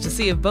specialist to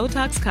see if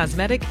Botox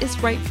Cosmetic is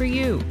right for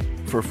you.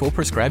 For full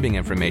prescribing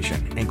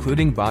information,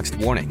 including boxed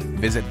warning,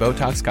 visit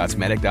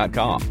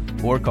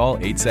BotoxCosmetic.com or call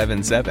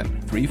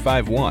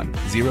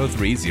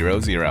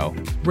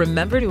 877-351-0300.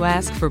 Remember to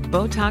ask for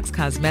Botox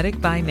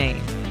Cosmetic by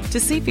name. To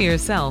see for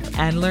yourself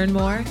and learn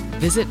more,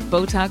 visit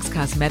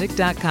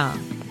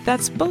BotoxCosmetic.com.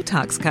 That's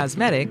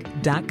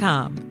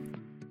BotoxCosmetic.com.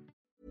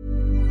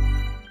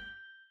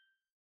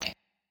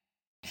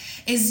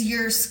 Is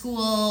your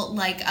school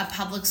a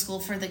public school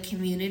for the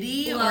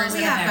community, or is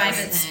it a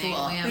private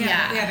school? We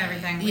have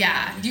everything.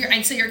 Yeah.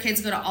 And so your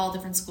kids go to all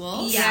different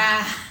schools?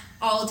 Yeah.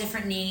 all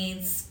different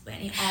needs.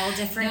 All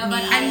different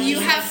needs. And you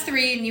have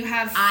 3 and you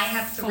have... I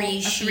have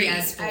 3. She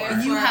has 4.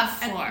 You have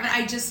 4. But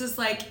I just was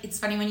like, it's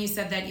funny when you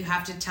said that you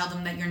have to tell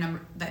them that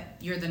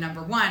you're the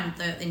number one,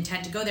 the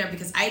intent to go there,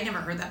 because I had never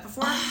heard that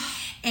before.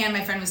 And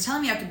my friend was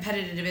telling me how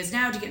competitive it is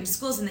now to get into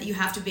schools, and that you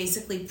have to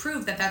basically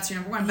prove that that's your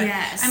number one. But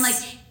I'm like,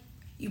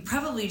 you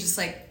probably just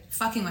like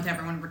fucking with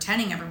everyone,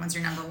 pretending everyone's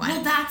your number one.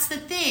 Well, that's the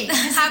thing.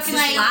 How can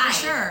you lie?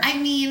 Sure. I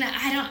mean,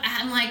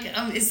 I'm like,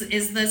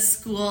 is the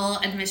school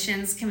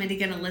admissions committee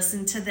going to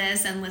listen to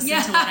this and listen to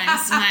what I'm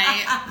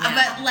saying?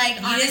 But like,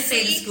 you honestly, didn't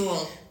say the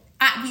school.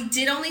 We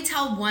did only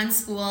tell one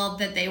school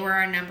that they were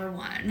our number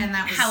one, and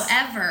that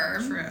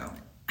was true.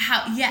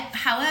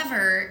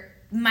 However,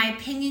 my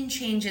opinion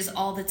changes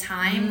all the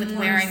time with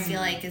where I feel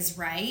like is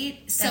right.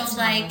 So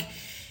like,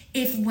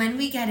 when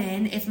we get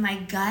in, if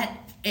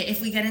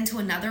we get into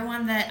another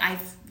one that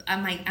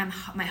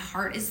my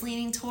heart is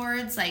leaning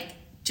towards, like,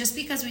 just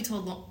because we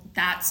told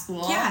that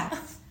school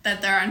that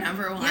they're our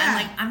number one,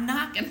 like, I'm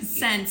not gonna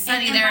send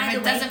Sunny there if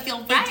it doesn't feel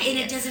right. And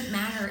it doesn't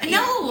matter.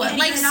 No,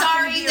 like,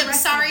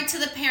 sorry to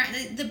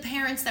the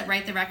parents that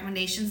write the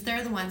recommendations.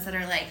 They're the ones that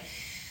are like,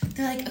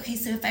 okay,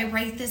 so if I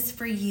write this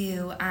for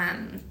you,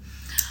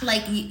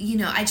 like, you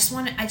know, I just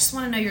want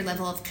to know your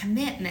level of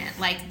commitment,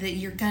 like that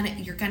you're gonna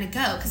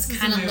go, because it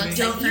kind of looks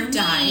like for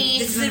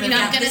me, you're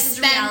not gonna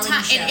spend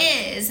time.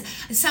 It is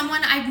someone.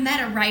 I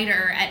met a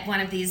writer at one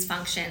of these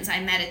functions. I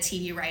met a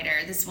TV writer,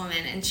 this woman,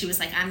 and she was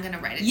like, "I'm gonna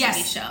write a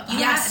TV show."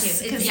 You have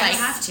to, because you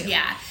have to.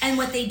 Yeah, and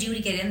what they do to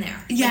get in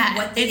there. Yeah,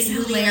 like it's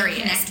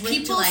hilarious.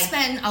 People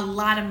spend a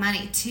lot of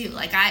money too.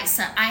 Like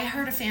I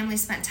heard a family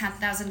spent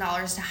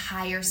 $10,000 to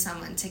hire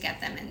someone to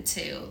get them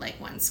into like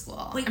one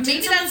school. Wait,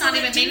 maybe that's not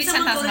even maybe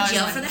 $10,000.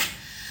 Jail for that?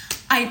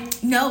 I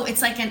know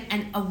it's like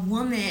a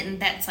woman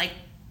that's like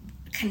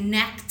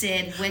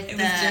connected with the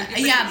but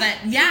you know what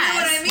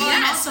I mean.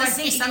 Well, also, I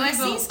think some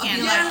people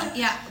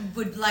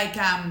would like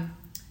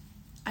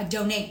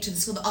donate to the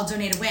school. I'll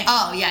donate a wing.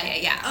 Oh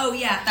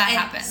yeah. That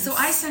happens. So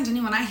I sent an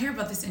email. When I hear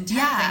about this intent thing,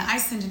 I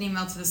sent an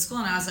email to the school,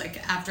 and I was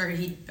like, after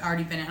he'd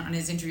already been on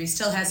his interview,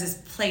 still has his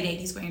play date.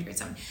 He's going to grade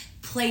 7.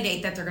 Play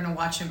date that they're going to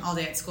watch him all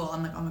day at school.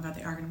 I'm like, oh my god,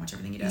 they are going to watch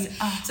everything he does.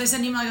 So I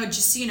sent an email. I go,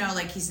 just so you know,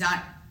 like, he's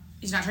not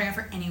trying out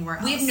for anywhere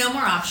else. We have no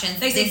more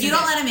options. Like, if you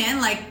don't let him in,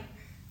 like,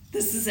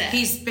 this is it.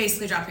 He's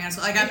basically dropping out of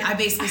school. Like, I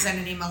basically sent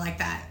an email like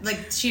that.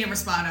 Like, she didn't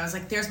respond. I was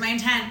like, there's my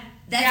intent.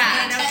 That's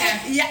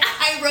it. Okay. Yeah,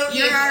 I wrote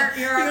you're our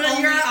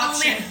only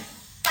option.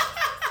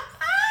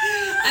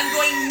 I'm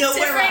going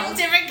nowhere else.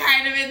 Different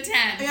kind of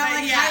intent. Yeah,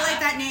 like, highlight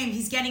that name.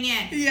 He's getting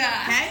in.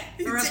 Yeah.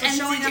 Okay? Or else we're and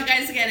showing did you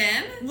guys get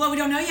in? Well, we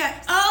don't know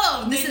yet.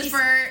 Oh, this is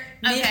for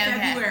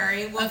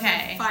mid-February. We'll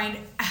find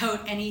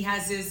out, and he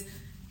has his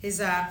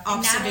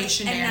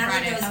observation day on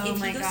Friday.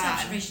 If he goes to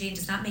observation day and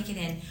does not make it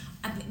in,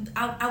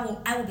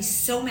 I will be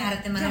so mad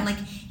at them, and I'm like,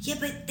 yeah,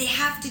 but they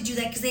have to do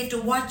that because they have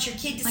to watch your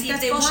kid to see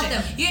if they want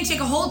them. You're gonna take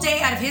a whole day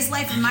out of his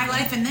life and my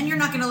life, and then you're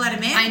not gonna let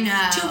him in. I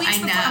know. 2 weeks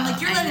before, I'm like,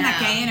 you're letting that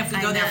guy in if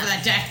we go there for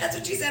that day. That's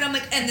what she said. I'm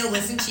like, and they'll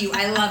listen to you.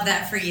 I love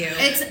that for you.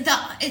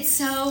 It's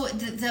so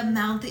the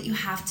amount that you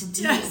have to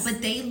do,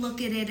 but they look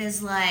at it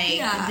as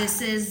like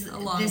this is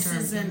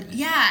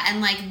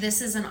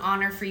an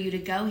honor for you to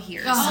go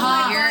here.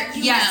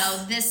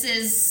 So this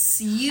is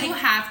you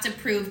have to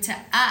prove to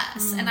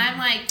us, and I'm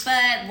like,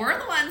 but we're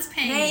the ones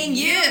paying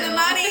you the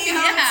money.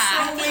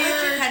 I feel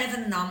like you're kind of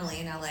an anomaly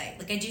in LA.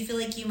 Like, I do feel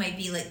like you might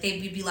be like,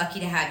 they'd be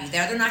lucky to have you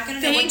there. They're not going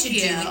to know what to do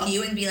with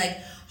you and be like,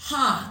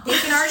 they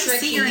can already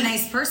see you're a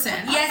nice person.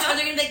 Yes, or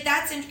they're going to be like,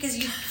 that's because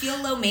you feel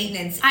low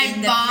maintenance. I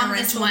bombed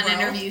this one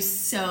interview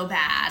so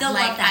bad. They'll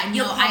love that.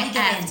 You'll probably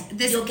get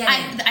in. You'll get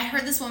in. I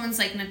heard this woman's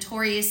like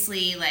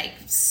notoriously like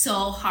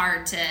so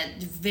hard to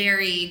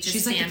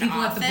she's like the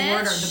people at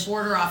the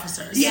border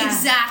officers. Yeah.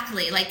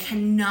 Exactly. Like,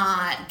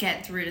 cannot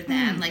get through to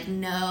them. Like,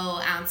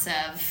 no ounce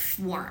of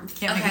warmth.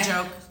 Can't make a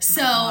joke.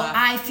 So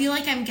I feel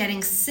like I'm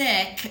getting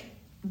sick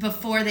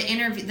before the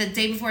interview, the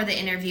day before the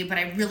interview, but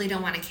I really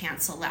don't want to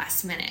cancel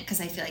last minute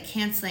because I feel like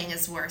canceling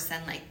is worse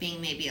than like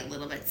being maybe a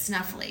little bit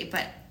sniffly.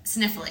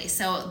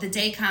 So the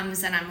day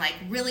comes and I'm like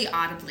really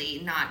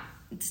audibly not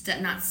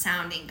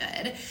sounding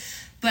good,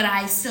 but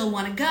I still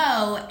want to go.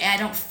 I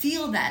don't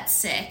feel that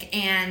sick,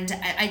 and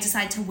I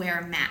decide to wear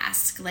a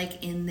mask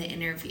like in the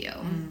interview,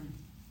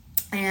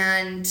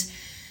 and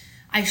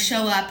I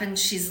show up and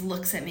she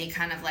looks at me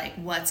kind of like,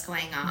 what's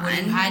going on? What are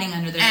you hiding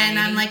under there? And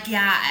I'm like,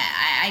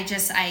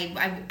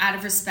 I out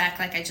of respect,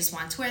 like, I just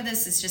want to wear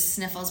this. It's just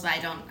sniffles, but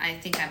I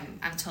think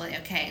I'm totally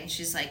okay. And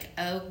she's like,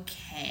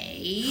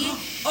 okay.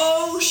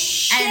 Oh,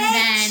 shit.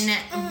 And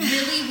then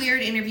really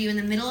weird interview. In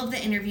the middle of the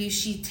interview,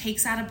 she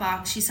takes out a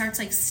box. She starts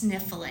like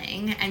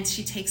sniffling, and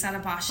she takes out a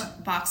box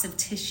of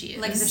tissues.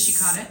 Like as if she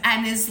caught it?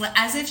 And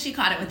as if she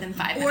caught it within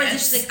 5 minutes. Or as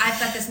if she's like, I've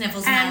got the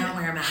sniffles and I don't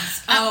wear a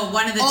mask.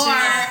 One of the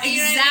two.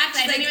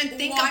 Exactly. I didn't even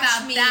think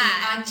about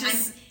that.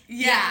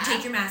 Yeah,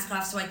 take your mask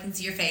off so I can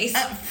see your face.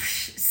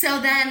 So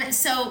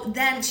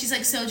then she's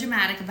like so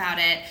dramatic about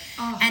it.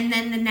 Oh. And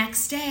then the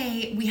next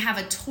day we have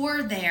a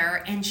tour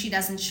there and she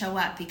doesn't show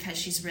up because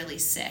she's really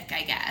sick,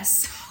 I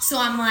guess. So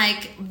I'm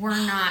like, we're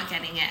not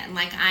getting in.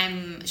 Like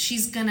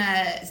she's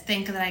gonna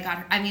think that I got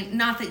her. I mean,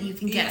 not that you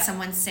can get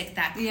someone sick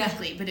that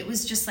quickly, but it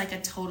was just like a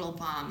total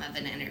bomb of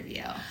an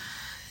interview.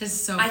 This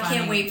is so funny. I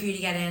can't wait for you to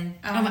get in.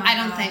 I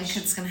don't think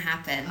it's gonna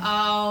happen.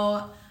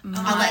 Oh,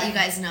 I'll let you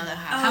guys know that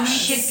happens. How many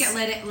kids get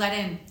let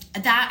in?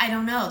 That I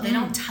don't know. They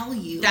don't tell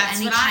you. That's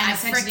any what kind I of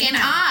said freaking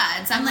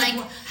odds. I'm like,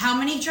 well, how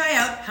many try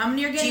out? How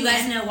many are getting? Do you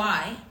guys know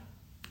why?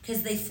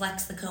 Because they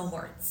flex the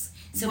cohorts.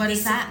 So what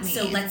does that mean?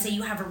 So let's say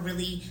you have a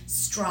really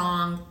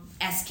strong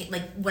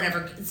like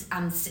whatever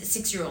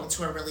 6-year-olds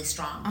who are really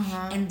strong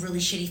and really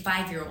shitty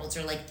 5-year-olds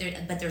are like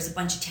but there's a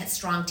bunch of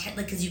strong like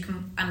because you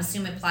can I'm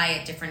assuming apply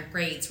at different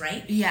grades,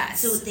 right? Yes.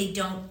 So they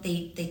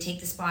take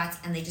the spots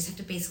and they just have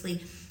to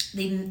basically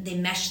they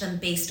mesh them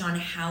based on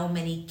how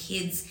many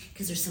kids,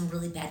 because there's some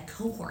really bad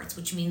cohorts,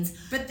 which means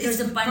there's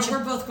a bunch. But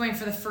we're both going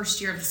for the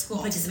first year of the school.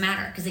 But it doesn't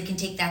matter because they can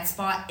take that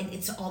spot and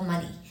it's all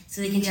money. So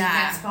they can take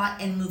that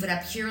spot and move it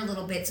up here a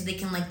little bit, so they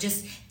can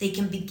they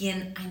can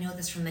begin. I know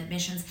this from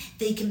admissions.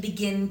 They can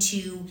begin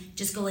to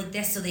just go like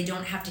this, so they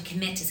don't have to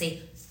commit to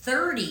say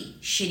 30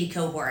 shitty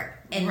cohort.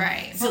 And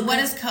right. So what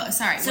is cohort's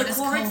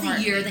the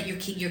year that your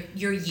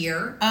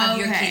year of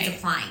your kids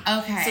applying.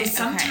 Okay. So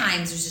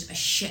sometimes there's just a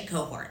shit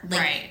cohort.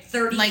 Like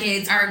 30 like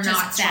kids are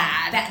not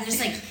bad. They're just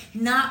like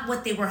not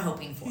what they were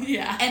hoping for.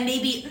 Yeah. And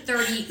maybe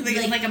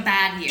 30 like a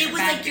bad year. It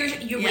was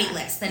like your wait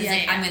list that is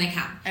I'm gonna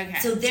come. Okay.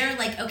 So they're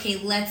like, okay,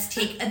 let's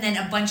take, and then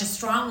a bunch of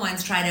strong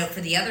ones tried out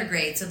for the other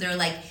grade. So they're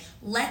like,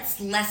 let's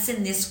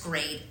lessen this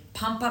grade,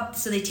 pump up,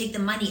 so they take the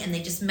money and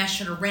they just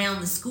mesh it around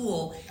the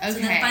school. Okay. So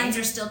the funds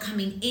are still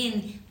coming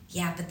in.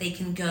 Yeah, but they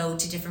can go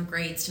to different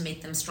grades to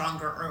make them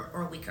stronger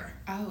or weaker.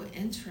 Oh,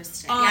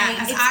 interesting.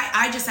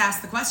 I just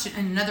asked the question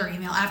in another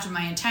email after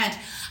my intent.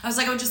 I was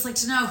like, I would just like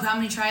to know how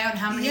many try out and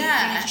how many.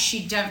 Yeah.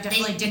 She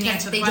definitely didn't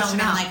answer the question.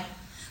 I'm like,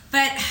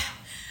 but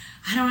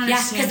I don't understand.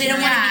 Yeah, because they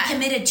don't want to be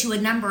committed to a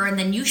number, and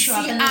then you show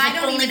up. And I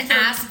don't even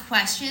ask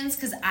questions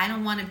because I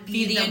don't want to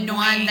be the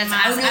one that's.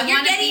 I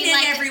want to be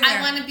like everywhere.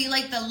 I want to be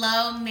like the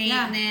low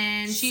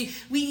maintenance. Yeah.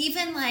 We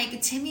even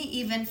Timmy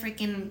even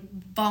freaking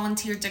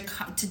volunteered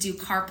to do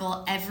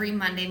carpool every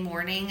Monday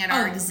morning at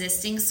our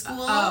existing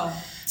school.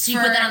 So you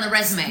put that on the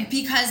resume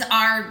because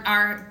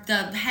the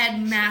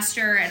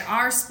headmaster at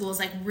our school is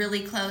like really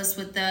close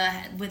with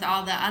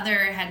all the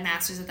other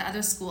headmasters at the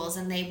other schools,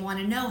 and they want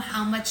to know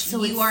how much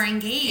you are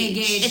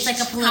engaged. It's like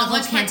a political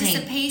campaign.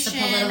 Participation.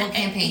 It's a political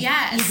campaign.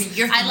 Yes.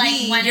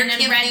 I went in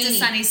and read to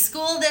Sunday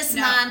school this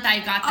month. I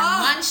got them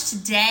lunch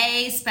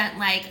today. Spent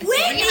like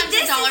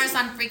 $300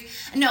 on free.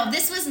 No,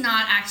 this was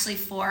not actually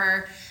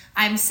for.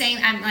 I'm saying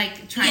I'm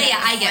like trying.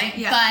 Yeah, I get it.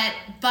 Yeah.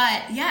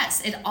 But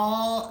yes, it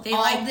all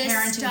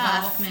this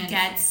stuff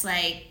gets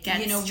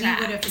you know, we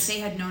would have, if they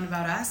had known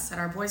about us at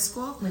our boys'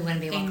 school, we wouldn't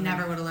be able. They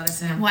never would have let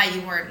us in. Why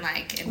you weren't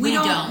like we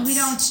don't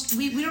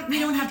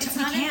have to. It's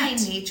not in my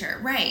nature,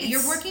 right?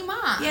 You're working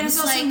mom. Yeah, and it's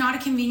also not a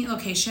convenient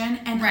location,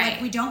 and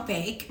we don't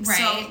bake, right?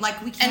 So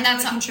we can't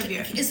really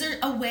contribute. Is there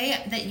a way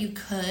that you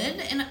could?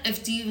 And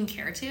do you even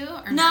care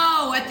to? Or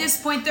no, at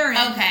this point they're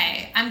in.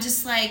 Okay, I'm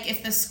just like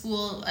if the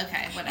school.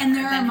 Okay, whatever. And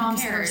there are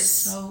moms that are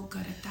so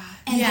good at that.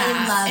 And they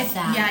love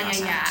that.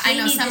 Yeah. I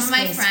know some of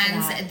my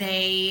friends,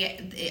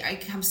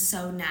 it comes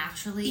so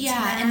naturally to them.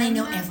 And they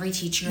know every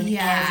teacher and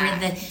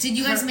Did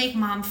you guys make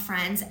mom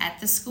friends at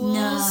the schools?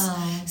 No.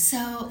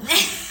 So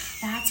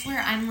that's where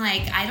I'm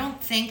like, I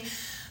don't think...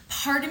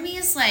 Part of me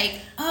is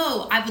like,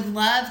 I would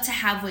love to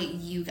have what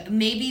you...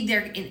 Maybe there,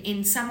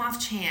 in some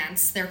off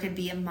chance, there could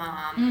be a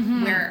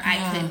mom where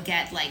I could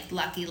get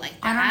lucky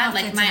like that. I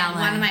don't know if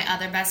one of my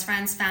other best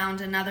friends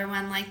found another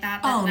one like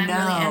that I'm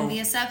really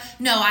envious of.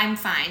 No, I'm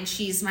fine.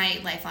 She's my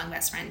lifelong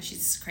best friend.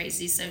 She's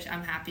crazy, so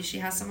I'm happy she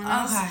has someone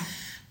else. Okay.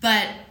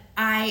 But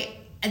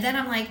then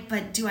I'm like,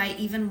 but do I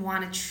even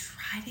want to try?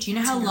 Do you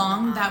know how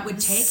long that would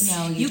take?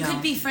 No, you don't.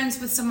 Could be friends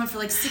with someone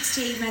for 6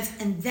 to 8 minutes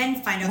and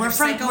then find out we're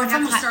from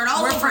start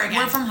all over again.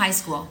 We're from high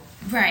school.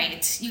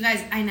 Right. You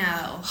guys, I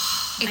know.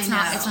 It's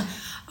not.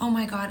 Oh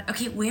my God.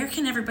 Okay, where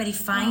can everybody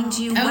find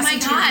you? Oh my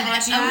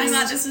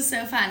God, this is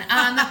so fun.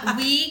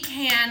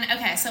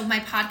 So my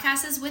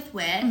podcast is with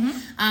Whit.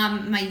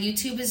 My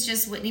YouTube is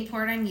just Whitney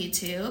Port on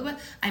YouTube.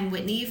 I'm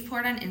Whitney Eve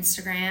Port on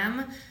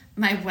Instagram.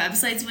 My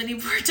website's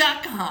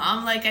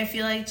whitneyport.com. I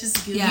feel like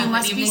just Google you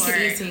must be Port.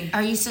 Easy.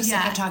 Are you so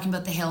sick of talking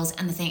about the hills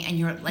and the thing, and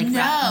you're like,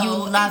 no, you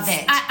love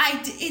it?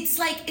 It's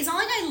not like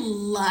I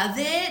love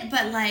it,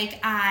 but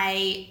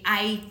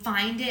I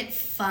find it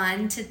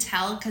fun to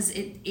tell because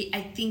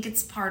I think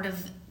it's part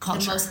of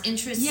culture. The most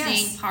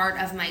interesting part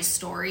of my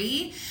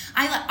story.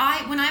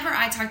 Whenever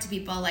I talk to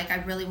people,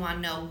 I really want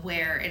to know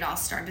where it all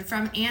started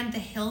from, and the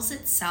hills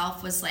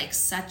itself was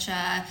such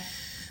a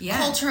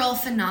cultural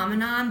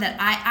phenomenon that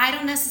I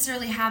don't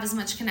necessarily have as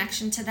much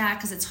connection to that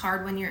because it's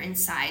hard when you're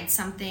inside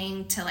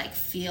something to like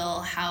feel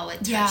how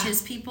it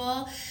touches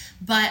people.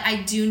 But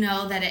I do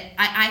know that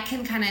I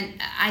can kind of,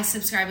 I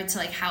subscribe it to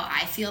like how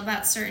I feel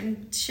about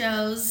certain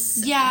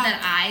shows that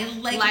I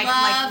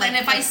love. And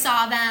if I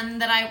saw them,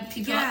 that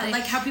people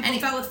like how people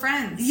felt with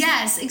Friends.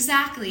 Yes,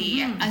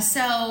 exactly.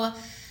 So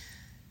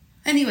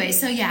anyway,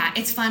 so yeah,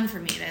 it's fun for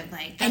me to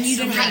like. And you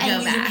didn't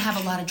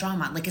have a lot of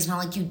drama. Like it's not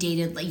like you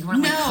dated, like you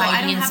weren't like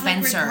Heidi and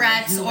Spencer. No, I don't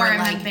have like regrets or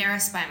I'm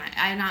embarrassed by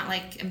I'm not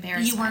like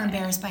embarrassed. You weren't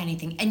embarrassed by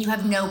anything, and you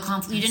have no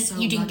conflict.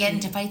 You didn't get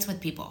into fights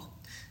with people.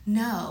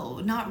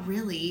 No, not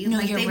really. No,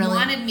 like they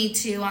wanted me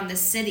to on the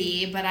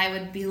city, but I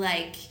would be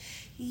like,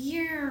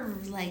 "You're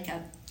like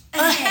a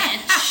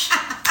bitch."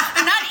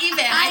 Not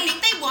even. I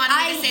think they wanted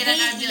me to say that,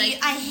 and I'd be like,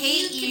 "I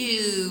hate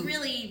you."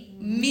 Really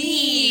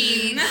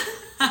mean.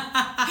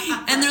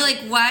 And they're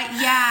like, "What?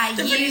 Yeah,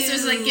 the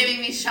producer's like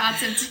giving me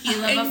shots of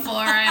tequila before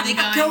I'm like,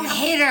 going. Go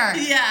hit her.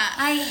 Yeah,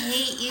 I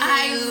hate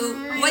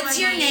you. What's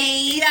your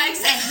name? Yeah,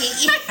 exactly. I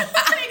hate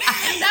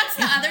you. That's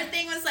the other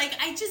thing was like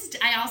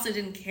I also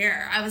didn't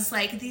care. I was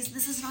like,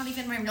 this is not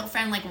even my real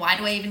friend. Like, why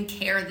do I even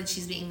care that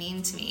she's being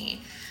mean to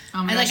me?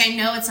 I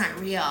know it's not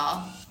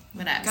real.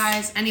 Whatever,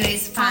 guys.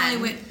 Anyways, fun.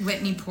 Follow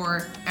Whitney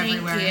Port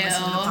everywhere. Thank you.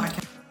 Listen to the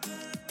podcast.